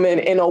black woman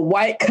in a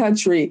white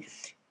country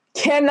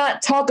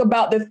cannot talk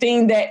about the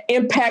thing that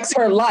impacts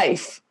her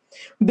life,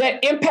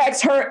 that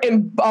impacts her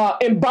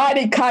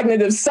embodied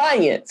cognitive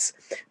science,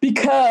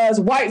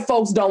 because white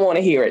folks don't want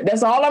to hear it.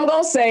 That's all I'm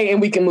going to say,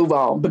 and we can move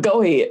on. But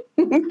go ahead.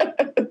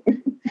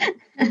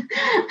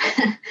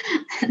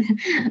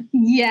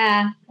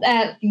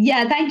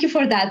 Thank you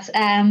for that.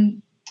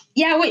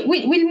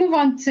 We'll move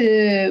on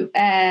to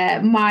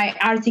my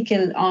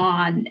article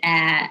on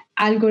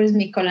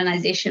algorithmic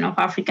colonization of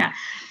Africa.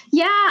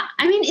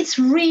 It's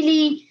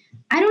really,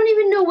 I don't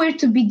even know where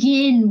to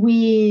begin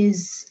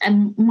with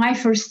my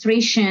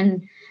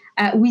frustration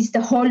with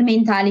the whole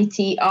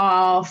mentality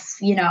of,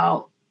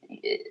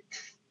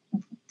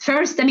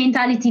 first, the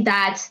mentality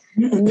that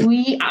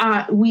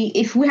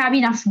if we have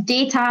enough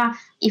data,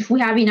 if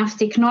we have enough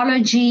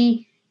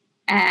technology,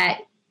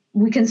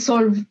 we can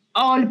solve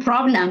all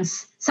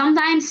problems.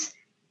 Sometimes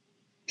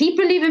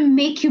people even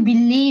make you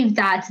believe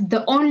that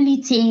the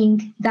only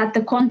thing that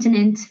the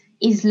continent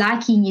is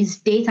lacking is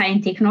data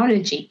and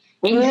technology.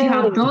 And if you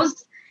have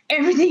those,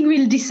 everything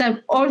will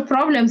disappear, all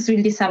problems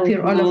will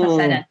disappear all of a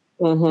sudden.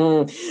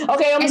 Mm-hmm.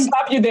 Okay, I'm going to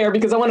stop you there,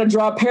 because I want to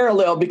draw a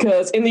parallel,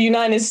 because in the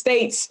United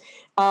States,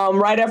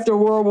 right after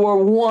World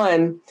War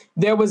I,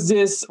 there was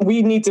this,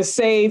 we need to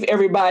save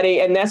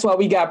everybody. And that's why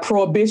we got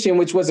Prohibition,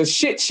 which was a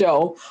shit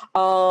show.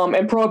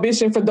 And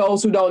Prohibition, for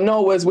those who don't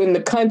know, was when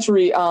the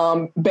country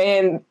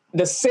banned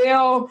the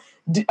sale,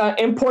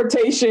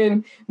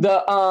 importation,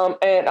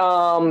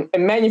 and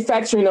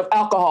manufacturing of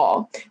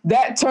alcohol.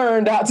 That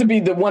turned out to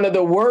be one of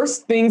the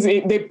worst things.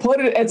 They put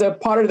it as a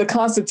part of the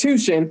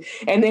Constitution,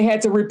 and they had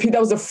to repeat.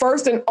 That was the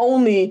first and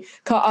only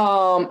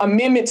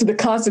amendment to the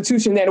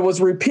Constitution that it was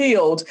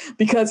repealed,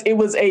 because it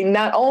was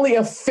not only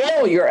a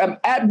failure, an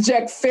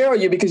abject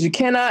failure, because you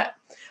cannot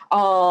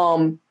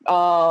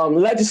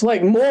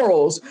legislate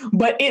morals,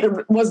 but it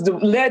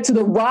led to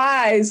the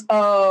rise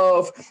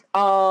of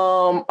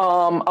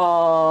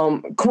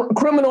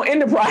criminal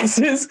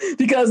enterprises,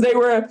 because they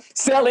were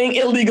selling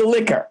illegal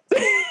liquor.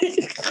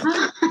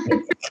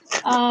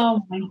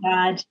 Oh my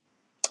God.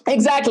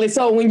 Exactly.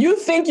 So when you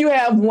think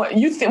when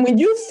you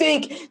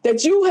think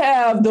that you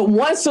have the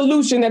one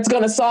solution that's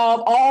going to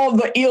solve all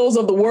the ills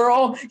of the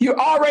world, you're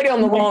already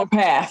on the wrong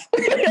path.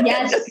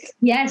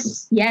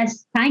 Yes.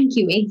 Thank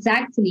you.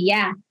 Exactly.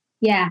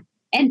 Yeah.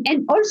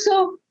 And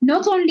also,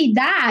 not only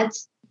that,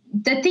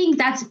 the thing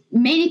that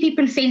many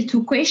people fail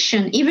to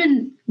question,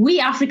 even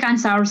we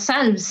Africans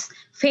ourselves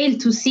fail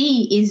to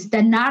see, is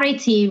the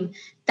narrative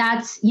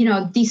that,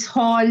 this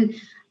whole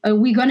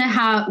we're gonna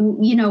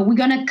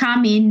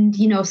come and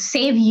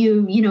save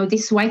you,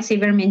 this white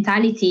savior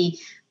mentality,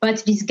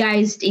 but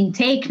disguised in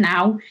tech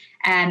now.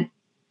 And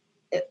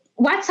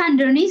what's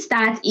underneath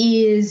that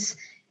is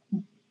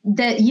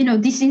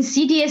this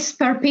insidious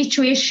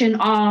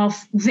perpetuation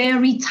of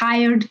very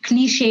tired,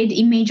 cliched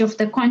image of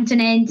the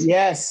continent.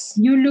 Yes.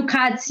 You look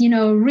at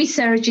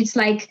research. It's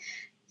like,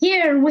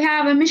 here we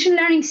have a machine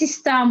learning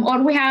system,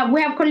 or we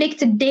have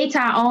collected data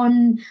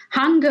on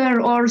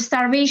hunger or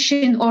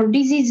starvation or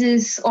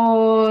diseases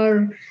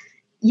or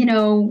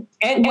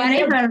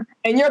whatever.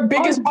 And your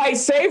biggest white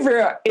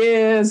savior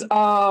is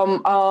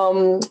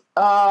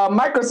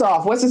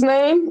Microsoft. What's his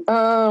name?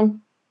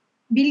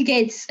 Bill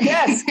Gates.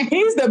 Yes,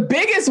 he's the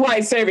biggest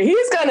white savior.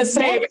 He's going to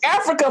save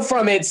Africa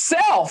from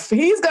itself.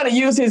 He's going to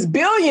use his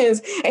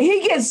billions, and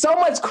he gets so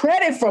much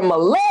credit for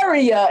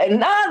malaria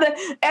and other,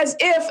 as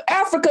if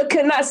Africa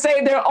cannot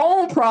save their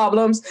own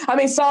problems.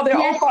 Solve their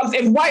own problems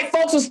if white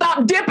folks will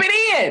stop dipping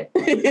in.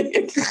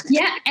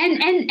 Yeah,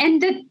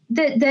 and the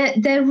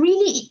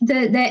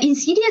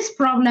insidious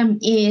problem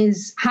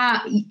is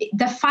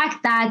the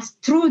fact that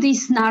through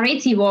this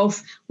narrative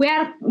of we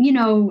are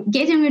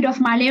getting rid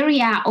of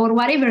malaria or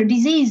whatever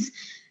disease,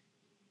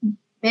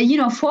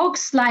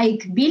 folks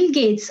like Bill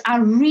Gates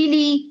are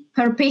really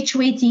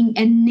perpetuating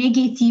a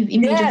negative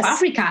image of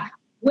Africa,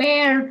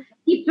 where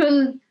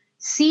people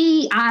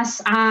see us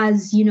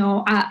as,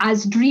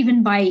 as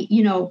driven by,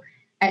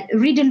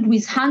 riddled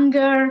with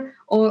hunger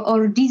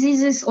or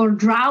diseases or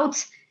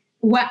drought,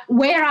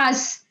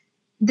 whereas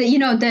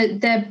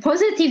the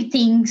positive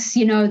things,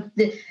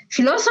 the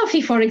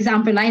philosophy, for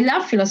example, I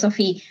love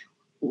philosophy.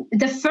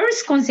 The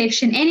first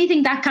conception,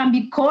 anything that can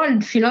be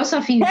called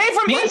philosophy, came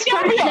from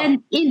Ethiopia.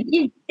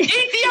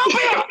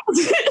 Ethiopia.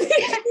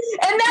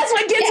 And that's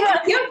what gets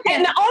me.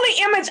 And the only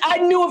image I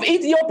knew of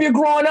Ethiopia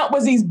growing up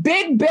was these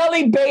big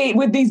belly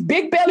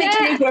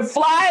kids with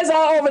flies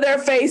all over their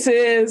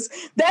faces.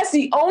 That's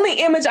the only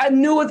image I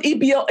knew of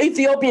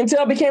Ethiopia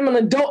until I became an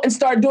adult and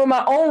started doing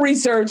my own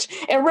research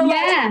and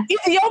realized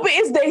Ethiopia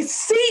is the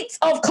seat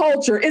of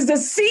culture, is the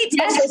seat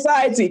of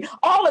society.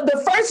 All of the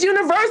first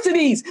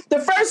universities, the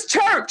first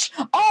church,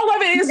 all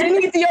of it is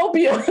in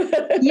Ethiopia.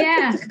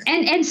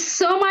 And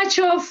so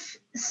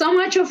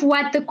much of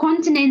what the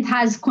continent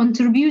has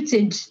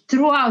contributed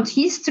throughout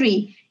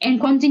history and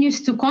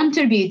continues to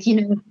contribute,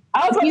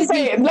 I was going to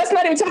say, let's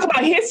not even talk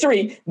about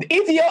history.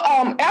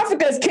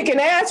 Africa is kicking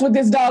ass with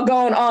this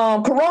doggone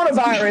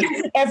coronavirus.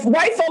 If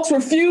white folks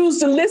refuse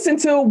to listen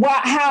to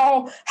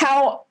how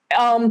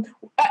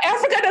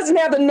Africa doesn't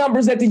have the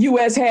numbers that the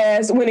U.S.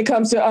 has when it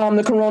comes to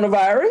the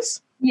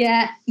coronavirus.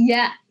 Yeah.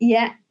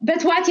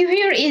 But what you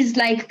hear is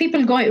like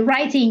people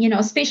writing,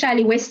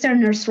 especially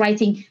Westerners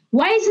writing,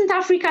 why isn't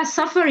Africa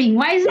suffering?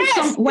 Why isn't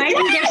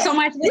there so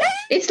much? Yes.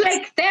 It's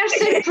like they're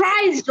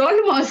surprised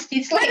almost.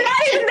 It's like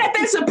not even that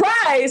they're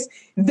surprised.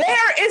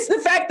 It's the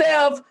fact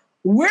of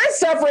we're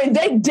suffering.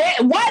 They dead.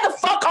 Why the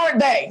fuck aren't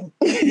they?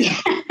 So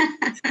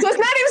it's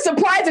not even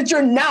surprised that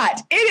you're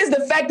not. It is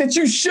the fact that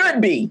you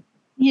should be.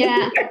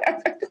 Yeah.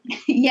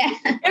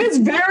 It is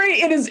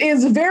very,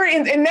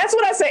 and that's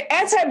what I say.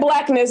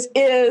 Anti-Blackness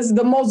is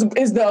the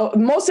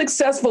most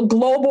successful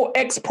global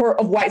export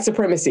of white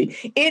supremacy.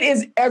 It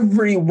is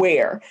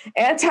everywhere.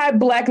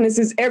 Anti-Blackness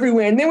is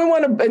everywhere, and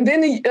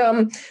then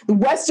the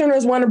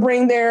Westerners want to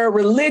bring their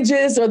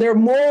religious or their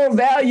moral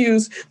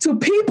values to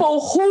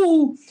people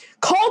who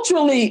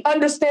culturally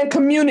understand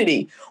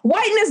community.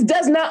 Whiteness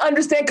does not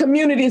understand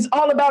community. It's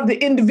all about the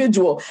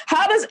individual.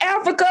 How does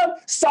Africa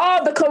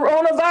solve the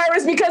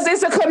coronavirus? Because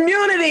it's a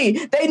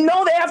community. They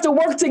know they have to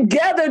work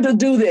together to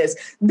do this.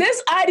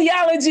 This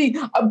ideology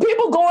of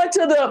people going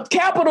to the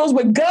capitals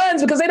with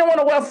guns because they don't want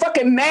to wear a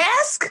fucking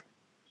mask.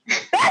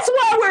 That's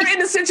why we're in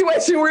the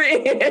situation we're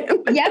in.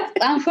 Yep,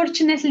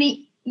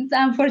 unfortunately,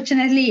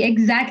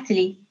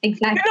 exactly.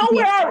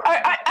 Where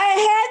I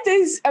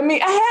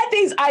had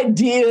these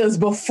ideas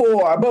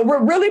before, but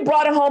what really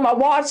brought it home, I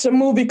watched a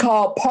movie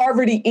called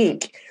Poverty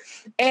Inc.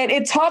 And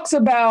it talks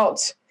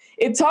about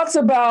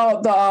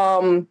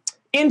the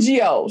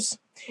NGOs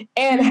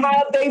and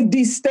how they've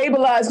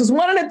destabilized. Because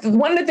one of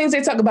the things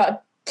they talk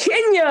about,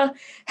 Kenya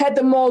had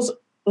the most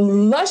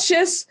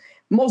luscious,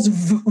 most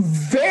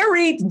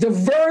varied,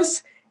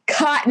 diverse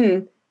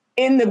cotton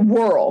in the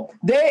world.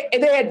 They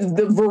had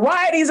the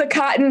varieties of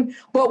cotton,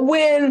 but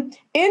when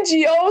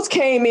NGOs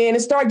came in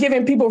and started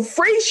giving people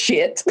free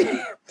shit,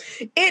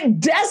 it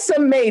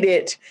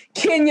decimated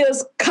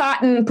Kenya's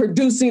cotton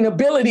producing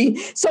ability.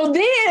 So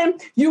then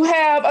you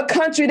have a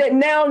country that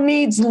now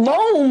needs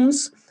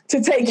loans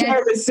to take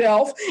care of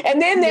itself.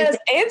 And then there's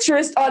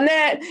interest on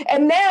that.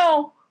 And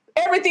now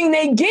everything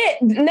they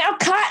get, now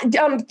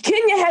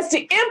Kenya has to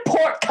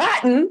import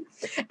cotton.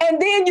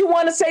 And then you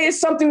want to say it's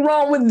something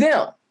wrong with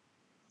them.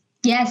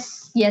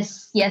 Yes,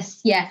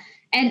 yeah.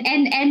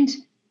 And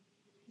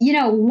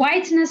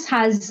whiteness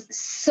has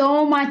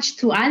so much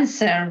to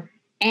answer.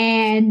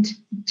 And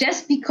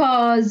just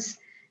because,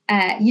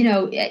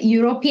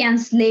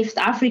 Europeans left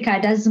Africa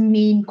doesn't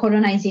mean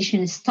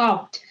colonization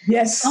stopped.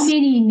 Yes. So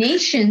many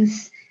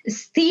nations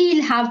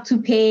still have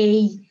to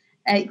pay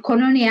a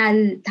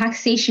colonial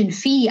taxation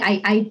fee.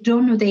 I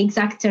don't know the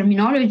exact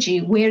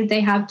terminology where they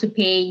have to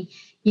pay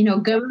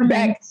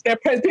government.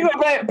 People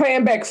are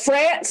paying back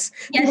France.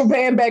 Yes. People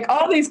paying back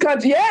all these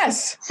countries.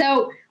 Yes.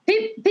 So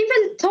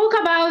people talk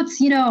about,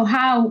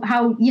 how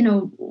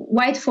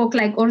white folk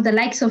or the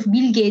likes of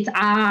Bill Gates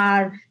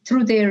are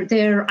through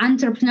their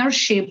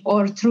entrepreneurship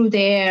or through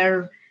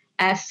their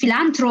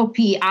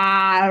philanthropy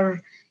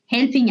are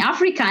helping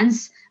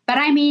Africans. But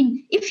I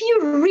mean, if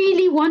you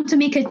really want to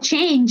make a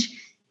change,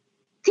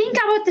 think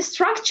about the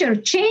structure,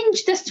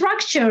 change the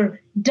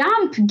structure,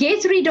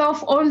 get rid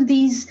of all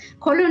these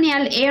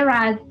colonial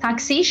era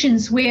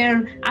taxations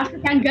where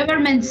African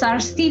governments are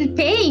still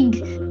paying.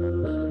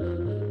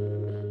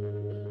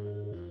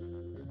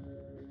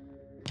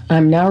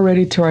 I'm now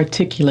ready to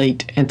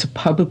articulate and to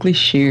publicly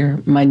share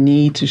my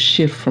need to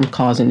shift from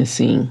causing the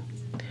scene.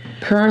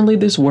 Currently,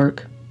 this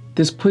work,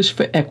 this push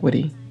for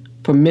equity,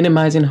 for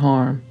minimizing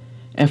harm,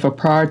 and for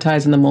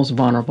prioritizing the most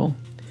vulnerable,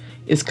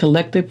 is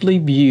collectively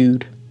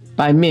viewed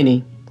by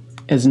many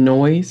as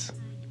noise,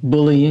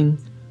 bullying,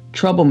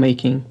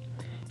 troublemaking,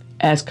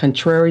 as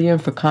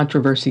contrarian for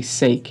controversy's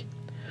sake,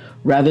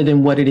 rather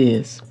than what it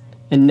is,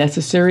 a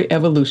necessary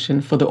evolution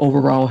for the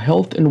overall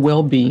health and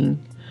well-being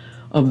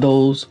of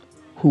those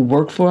who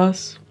work for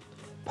us,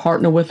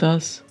 partner with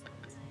us,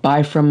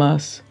 buy from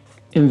us,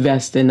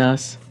 invest in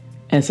us,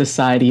 and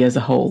society as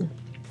a whole.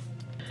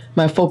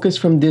 My focus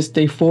from this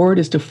day forward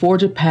is to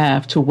forge a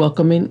path to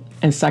welcoming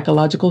and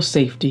psychological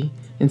safety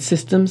in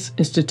systems,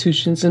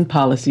 institutions, and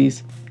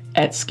policies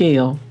at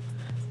scale,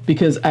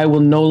 because I will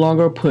no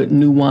longer put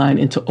new wine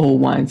into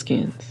old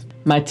wineskins.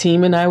 My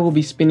team and I will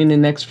be spending the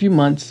next few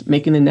months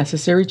making the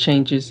necessary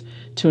changes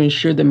to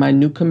ensure that my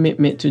new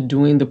commitment to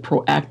doing the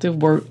proactive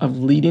work of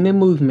leading a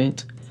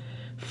movement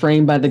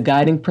framed by the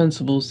guiding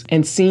principles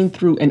and seen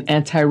through an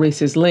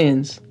anti-racist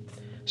lens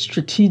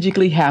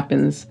strategically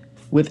happens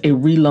with a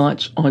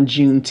relaunch on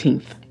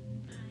Juneteenth.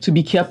 To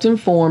be kept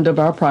informed of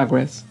our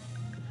progress,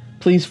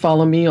 please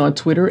follow me on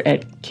Twitter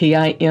at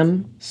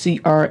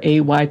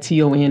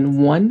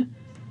KIMCRAYTON1,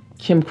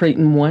 Kim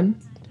Creighton 1,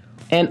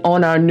 and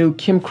on our new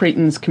Kim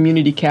Creighton's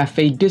Community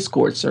Cafe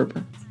Discord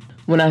server.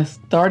 When I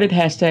started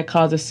hashtag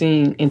Cause a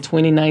Scene in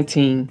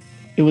 2019,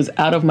 it was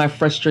out of my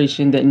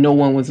frustration that no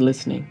one was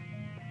listening.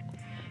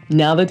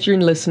 Now that you're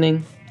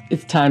listening,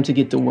 it's time to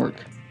get to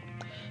work.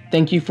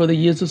 Thank you for the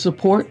years of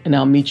support, and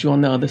I'll meet you on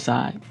the other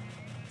side.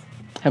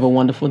 Have a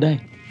wonderful day.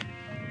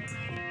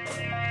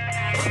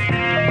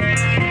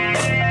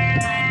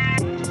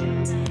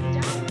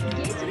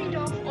 Get rid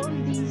of all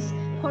these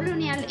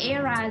colonial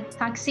era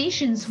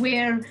taxations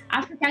where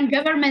African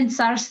governments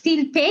are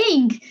still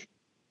paying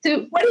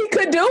to. What he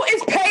could do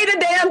is pay the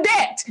damn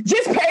debt.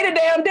 Just pay the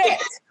damn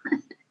debt.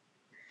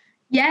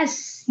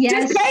 Yes.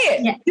 Just pay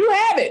it. Yeah. You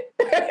have it.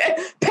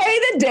 Pay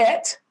the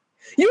debt.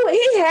 He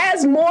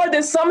has more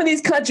than some of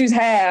these countries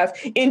have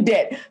in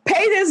debt.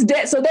 Pay this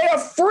debt so they are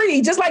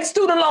free, just like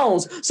student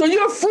loans. So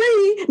you're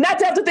free not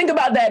to have to think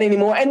about that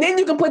anymore. And then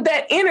you can put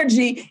that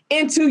energy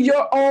into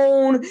your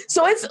own.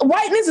 So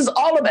whiteness is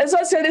all about, as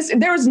I said,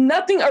 there's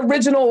nothing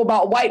original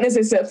about whiteness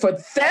except for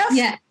theft.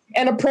 Yeah.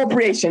 And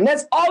appropriation.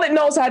 That's all it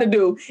knows how to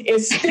do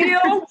is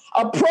steal,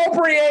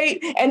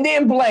 appropriate, and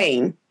then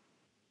blame.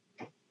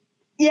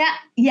 Yeah,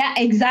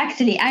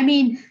 exactly. I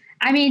mean,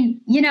 at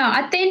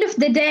the end of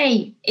the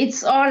day,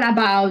 it's all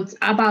about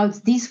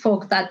these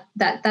folk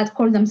that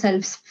call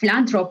themselves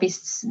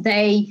philanthropists.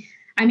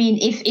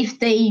 If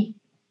they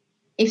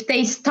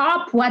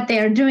stop what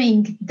they're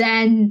doing,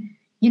 then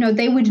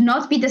they would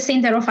not be the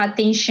center of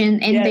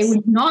attention, and Yes.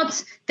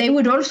 they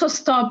would also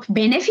stop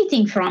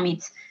benefiting from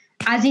it.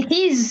 As it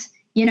is,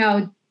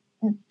 the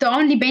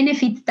only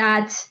benefit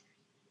that,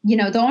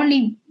 the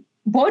only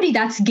body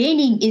that's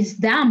gaining is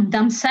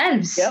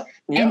themselves. Yep.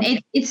 And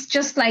it's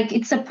just like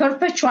it's a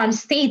perpetual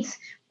state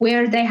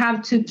where they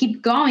have to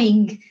keep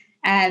going,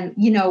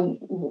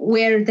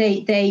 where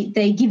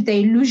they give the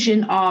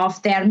illusion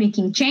of they are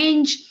making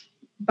change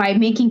by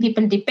making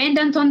people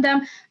dependent on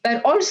them,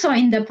 but also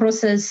in the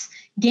process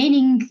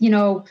gaining,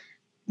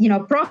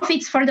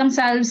 profits for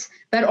themselves,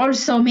 but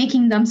also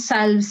making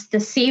themselves the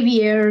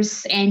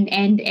saviors and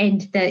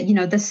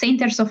the, the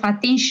centers of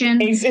attention.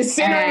 It's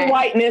centering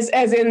whiteness,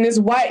 as in this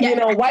white,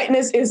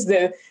 whiteness is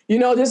the,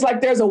 just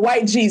like there's a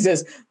white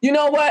Jesus. You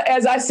know what?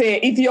 As I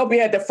said,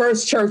 Ethiopia had the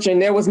first church and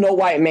there was no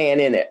white man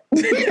in it.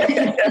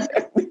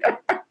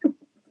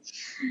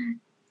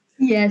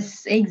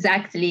 Yes,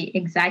 exactly.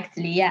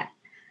 Yeah.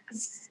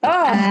 So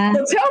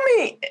tell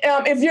me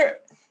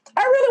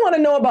I really want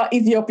to know about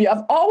Ethiopia.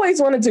 I've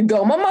always wanted to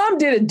go. My mom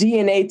did a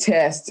DNA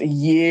test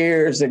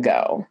years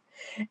ago.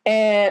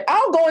 And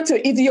I'll go into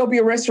an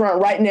Ethiopia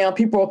restaurant right now.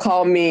 People will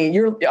call me,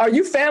 are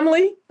you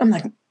family? I'm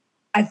like,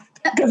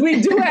 because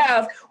we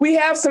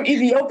have some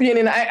Ethiopian,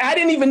 and I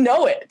didn't even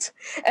know it.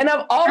 And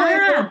I've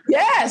always,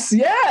 yes,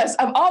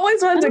 I've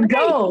always wanted to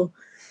go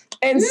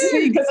and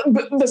see, because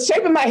the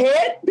shape of my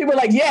head, people are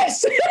like,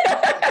 yes.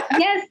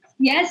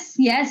 Yes.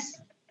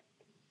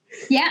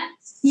 Yeah,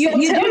 you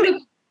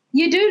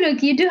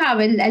do have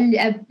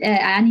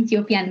an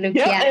Ethiopian look.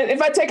 Yeah. And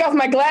if I take off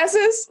my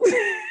glasses.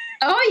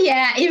 Oh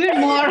yeah, even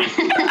more.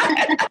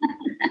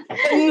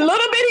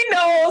 Little bitty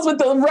nose with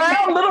the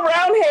little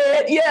round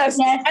head. Yes.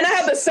 And I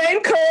have the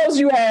same curls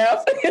you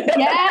have.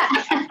 Yeah.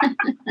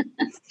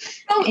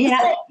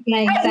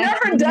 Exactly. I've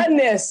never done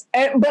this,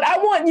 but I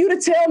want you to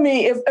tell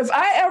me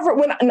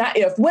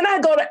when I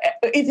go to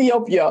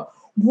Ethiopia,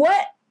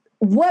 what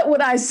would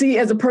I see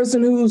as a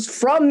person who's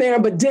from there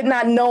but did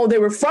not know they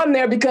were from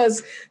there,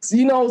 because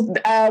we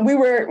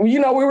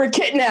were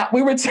kidnapped.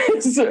 We were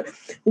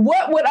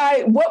what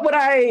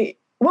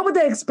would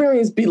the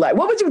experience be like?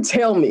 What would you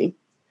tell me?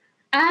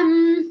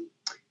 I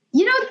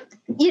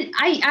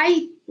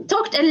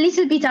talked a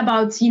little bit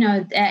about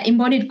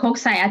embodied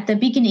Koksai at the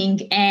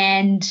beginning,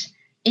 and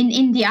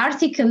in the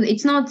article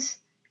it's not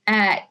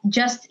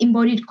just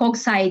embodied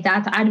Koksai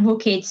that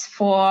advocates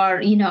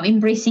for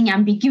embracing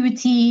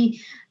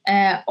ambiguity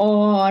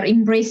or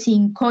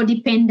embracing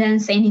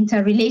codependence and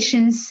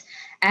interrelations.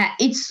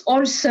 It's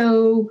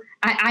also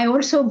I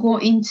also go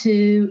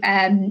into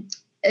an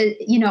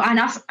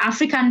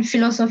African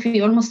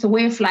philosophy, almost a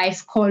way of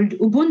life, called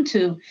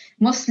Ubuntu,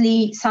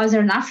 mostly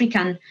Southern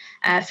African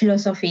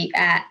philosophy.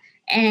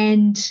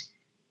 And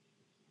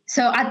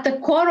so at the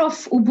core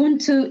of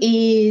Ubuntu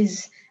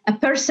is a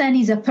person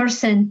is a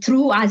person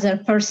through other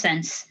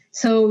persons.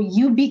 So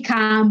you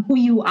become who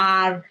you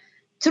are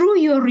through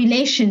your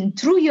relation,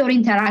 through your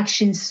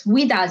interactions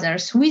with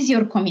others, with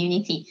your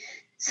community.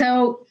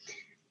 So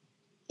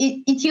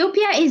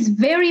Ethiopia is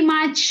very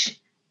much,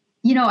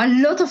 a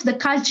lot of the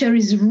culture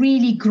is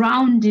really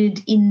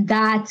grounded in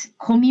that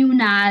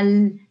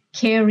communal,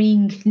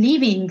 caring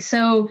living.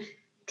 So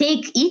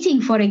take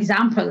eating, for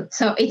example.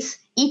 So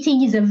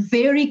eating is a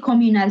very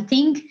communal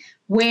thing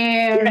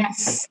where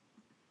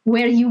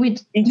you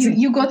would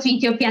you go to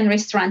Ethiopian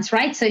restaurants,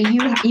 right? So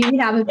you will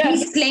have a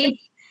big plate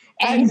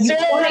and you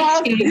all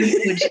exchange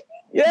food.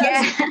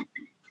 Yes. Yeah.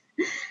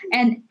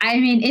 And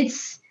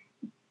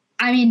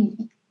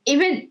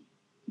even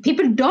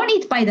people don't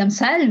eat by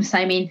themselves.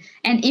 And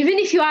even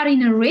if you are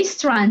in a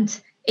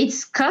restaurant,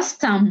 it's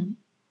custom.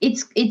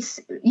 It's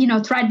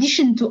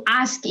tradition to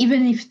ask,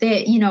 even if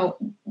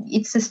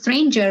it's a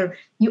stranger,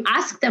 you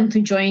ask them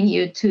to join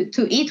you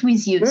to eat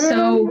with you.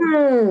 So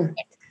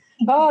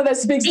oh, that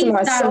speaks to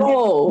my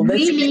soul. That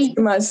speaks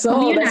to my soul.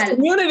 Communal. That's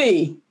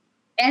community.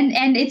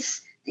 And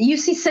it's, you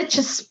see such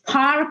a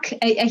spark,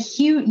 a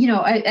huge,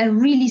 a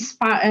really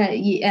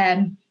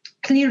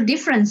clear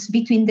difference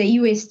between the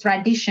US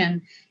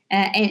tradition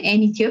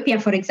and Ethiopia,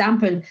 for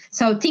example.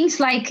 So things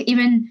like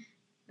even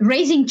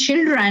raising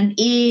children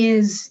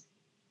is,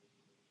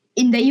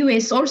 in the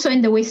US, also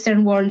in the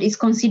Western world, is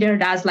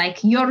considered as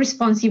like your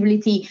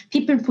responsibility.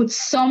 People put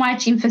so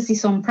much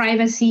emphasis on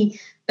privacy,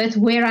 but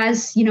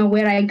whereas,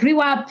 where I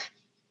grew up,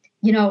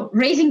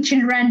 raising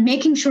children,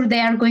 making sure they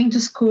are going to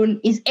school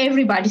is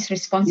everybody's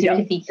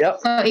responsibility. Yep.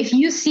 So if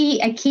you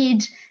see a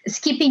kid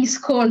skipping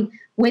school,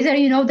 whether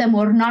you know them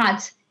or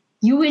not,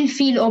 you will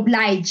feel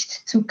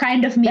obliged to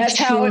kind of make That's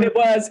sure. how it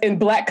was in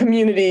Black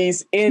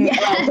communities.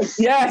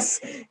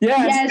 Yes.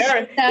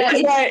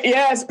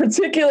 Yes,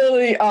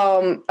 particularly in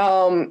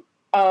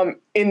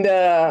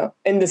the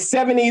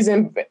 70s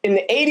and in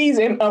the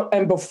 80s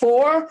and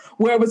before,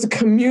 where it was a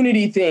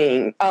community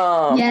thing.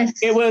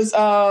 It was.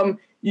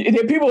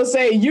 People would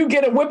say, you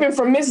get a whipping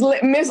from Miss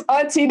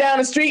Auntie down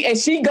the street and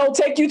she go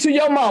take you to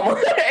your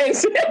mama.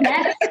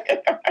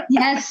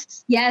 Yes.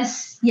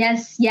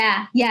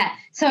 Yeah.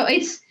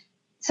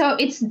 So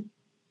it's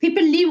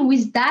people live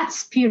with that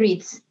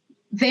spirit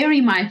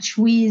very much.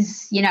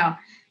 With you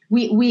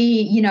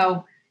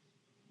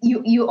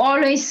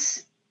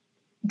always,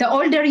 the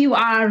older you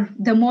are,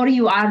 the more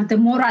you are the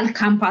moral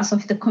compass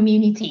of the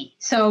community.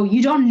 So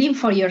you don't live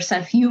for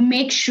yourself. You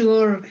make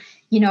sure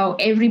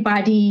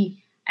everybody.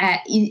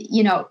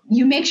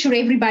 You make sure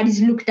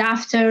everybody's looked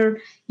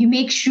after. You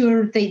make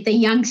sure the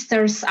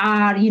youngsters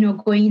are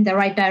going in the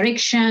right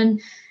direction.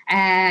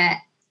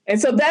 And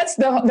so that's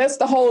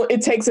the whole,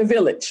 it takes a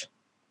village.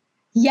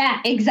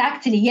 Yeah,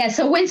 exactly. Yeah.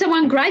 So when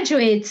someone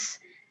graduates,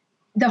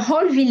 the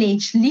whole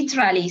village,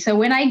 literally. So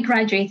when I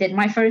graduated,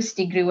 my first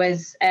degree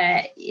was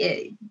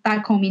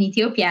back home in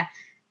Ethiopia.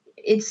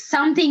 It's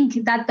something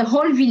that the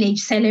whole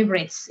village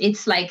celebrates.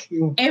 It's like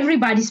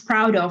everybody's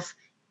proud of.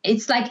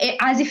 It's like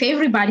as if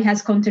everybody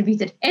has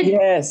contributed. And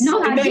yes.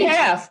 No, and they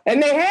have. They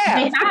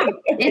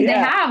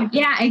have.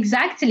 Yeah,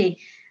 exactly.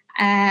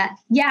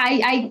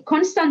 I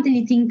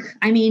constantly think,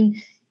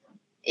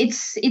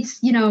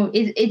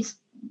 it's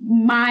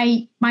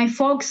my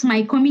folks,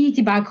 my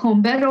community back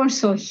home, but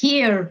also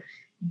here,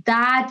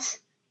 that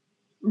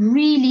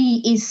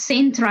really is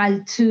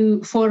central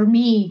for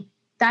me,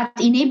 that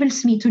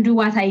enables me to do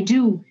what I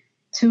do,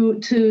 to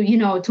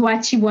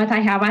achieve what I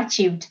have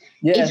achieved.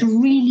 Yes. It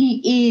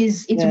really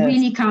is. It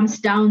really comes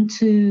down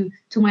to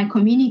my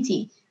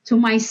community, to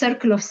my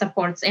circle of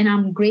supports, and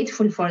I'm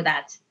grateful for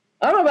that.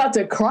 I'm about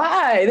to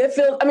cry.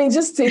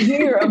 Just to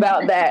hear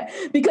about that,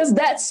 because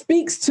that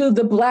speaks to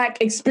the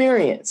Black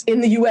experience in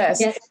the U.S.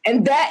 Yes.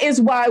 And that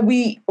is why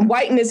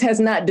whiteness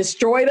has not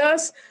destroyed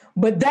us,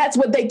 but that's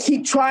what they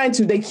keep trying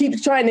to. They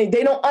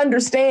don't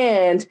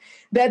understand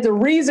that the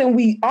reason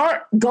we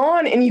aren't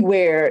gone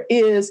anywhere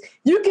is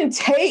you can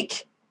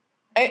take,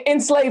 in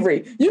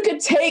slavery, you can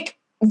take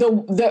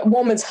the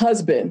woman's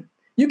husband.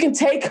 You can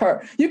take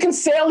her. You can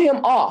sell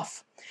him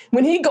off.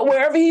 When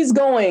wherever he's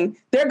going,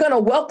 they're going to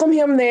welcome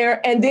him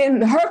there, and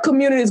then her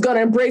community is going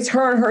to embrace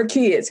her and her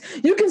kids.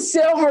 You can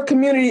sell her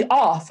community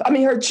off,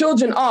 her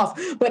children off,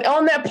 but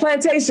on that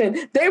plantation,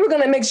 they were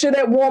going to make sure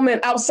that woman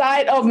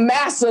outside of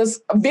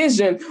Massa's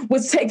vision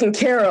was taken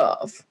care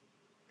of.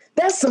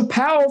 That's some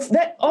powerful,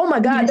 oh my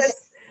God,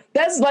 yes.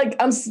 that's like,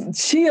 I'm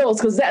chills,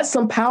 because that's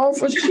some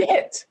powerful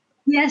shit.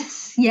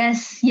 Yes,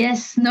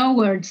 no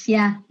words,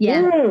 yeah.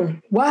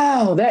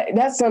 Wow,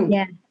 that's some...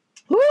 Yeah.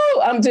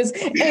 Woo, and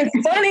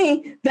it's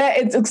funny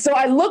that so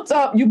I looked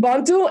up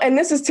Ubuntu, and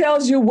this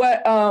tells you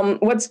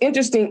what's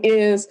interesting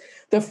is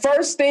the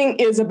first thing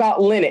is about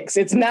Linux.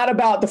 It's not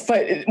about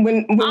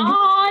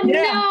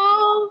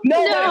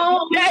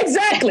No,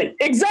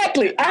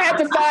 exactly. I had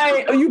to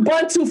find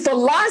Ubuntu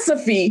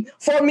philosophy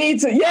for me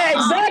to,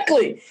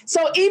 exactly.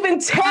 So even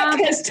tech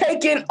has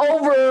taken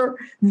over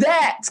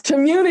that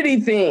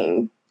community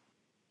thing.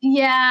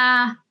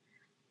 Yeah.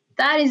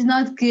 That is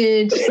not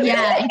good.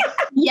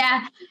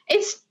 Yeah.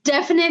 It's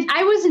definite.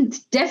 I wasn't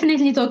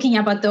definitely talking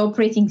about the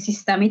operating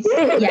system. It's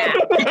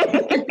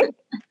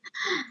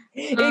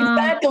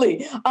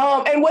Exactly.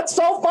 And what's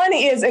so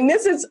funny is, and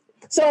this is,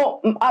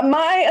 so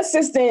my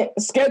assistant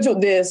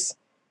scheduled this.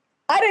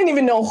 I didn't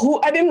even know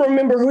I didn't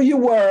remember who you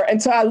were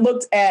until I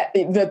looked at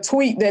the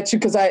tweet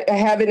because I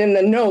have it in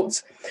the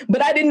notes,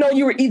 but I didn't know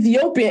you were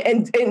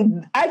Ethiopian.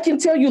 And I can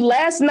tell you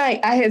last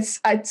night I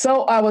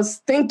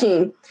was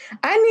thinking,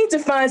 I need to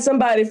find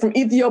somebody from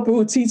Ethiopia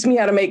who teach me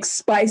how to make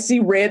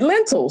spicy red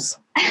lentils.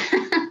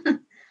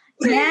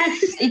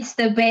 Yes, it's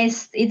the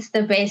best. It's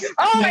the best.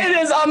 Oh, yes. It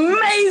is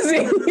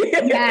amazing.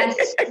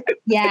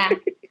 Yes. Yeah.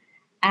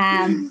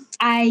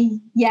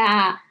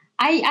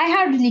 I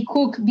hardly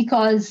cook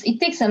because it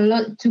takes a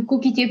lot to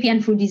cook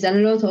Ethiopian food. Is a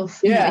lot of,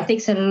 it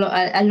takes a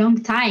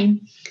long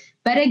time.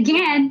 But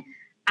again,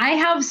 I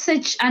have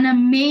such an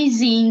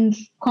amazing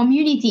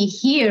community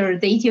here.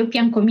 The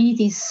Ethiopian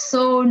community is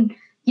so,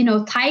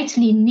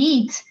 tightly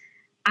knit.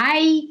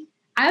 I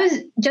was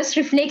just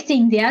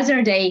reflecting the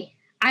other day.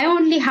 I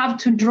only have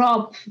to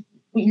drop,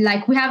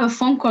 like we have a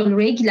phone call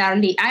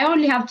regularly. I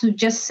only have to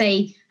just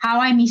say how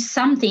I miss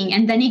something,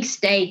 and the next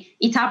day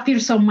it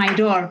appears on my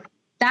door.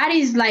 That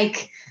is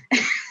like,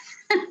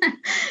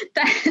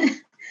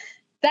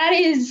 that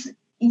is,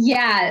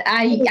 yeah.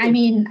 I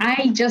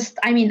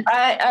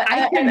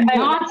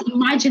cannot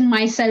imagine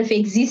myself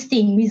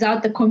existing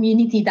without the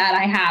community that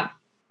I have.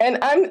 And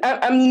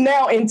I'm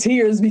now in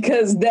tears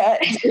because that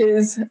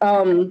is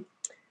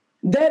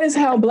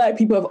how Black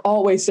people have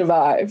always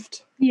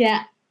survived.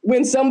 Yeah.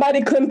 When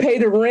somebody couldn't pay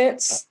the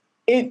rents,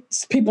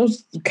 people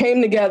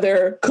came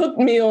together, cooked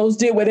meals,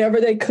 did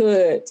whatever they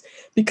could,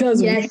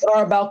 because we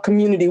are about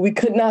community. We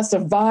could not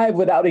survive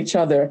without each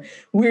other.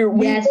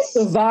 We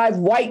survive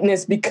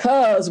whiteness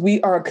because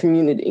we are a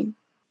community.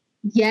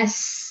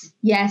 Yes.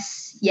 Oh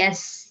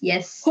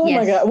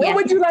my God. What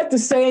would you like to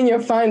say in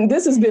your final?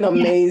 This has been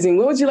amazing.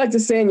 What would you like to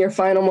say in your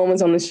final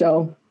moments on the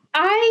show?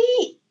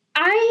 I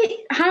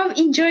have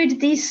enjoyed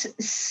this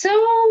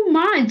so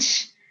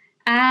much.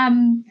 I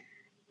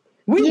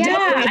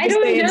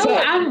don't know.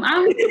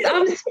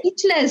 I'm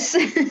speechless.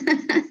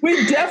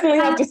 We definitely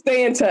have to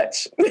stay in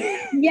touch.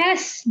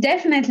 Yes,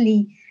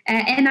 definitely.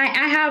 And I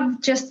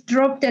have just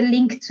dropped a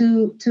link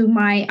to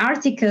my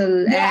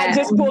article. Yeah,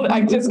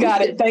 I just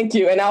got it. Thank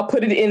you, and I'll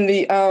put it in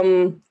the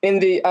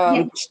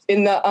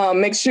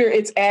make sure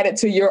it's added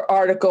to your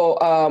article.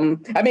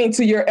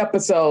 To your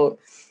episode.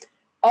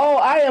 Oh,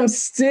 I am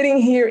sitting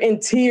here in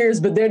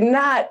tears, but they're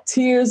not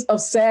tears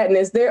of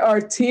sadness. There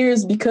are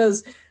tears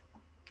because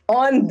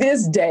on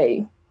this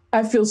day,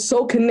 I feel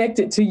so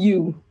connected to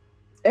you,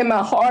 and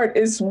my heart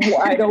is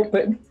wide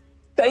open.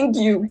 Thank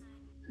you.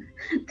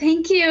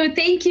 Thank you.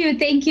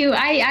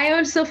 I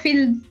also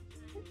feel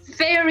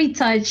very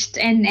touched,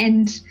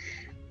 and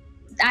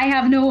I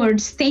have no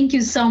words. Thank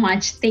you so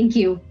much. Thank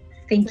you.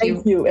 Thank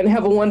you, and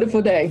have a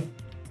wonderful day.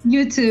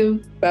 You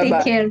too.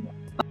 Bye-bye. Take care.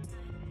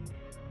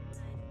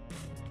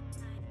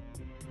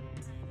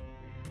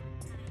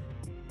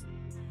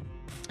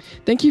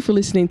 Thank you for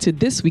listening to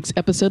this week's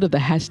episode of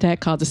the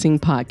Call the Scene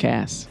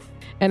podcast.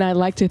 And I'd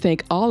like to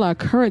thank all our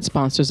current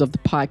sponsors of the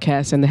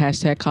podcast and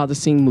the Call the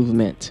Scene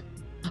movement.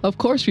 Of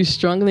course, we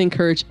strongly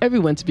encourage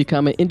everyone to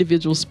become an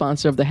individual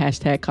sponsor of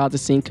the Call the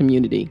Scene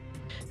community.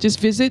 Just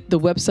visit the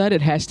website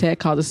at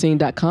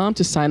 #callthescene.com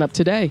to sign up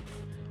today.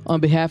 On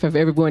behalf of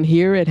everyone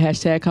here at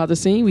Call the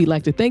Scene, we'd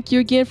like to thank you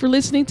again for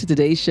listening to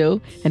today's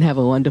show and have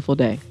a wonderful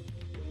day.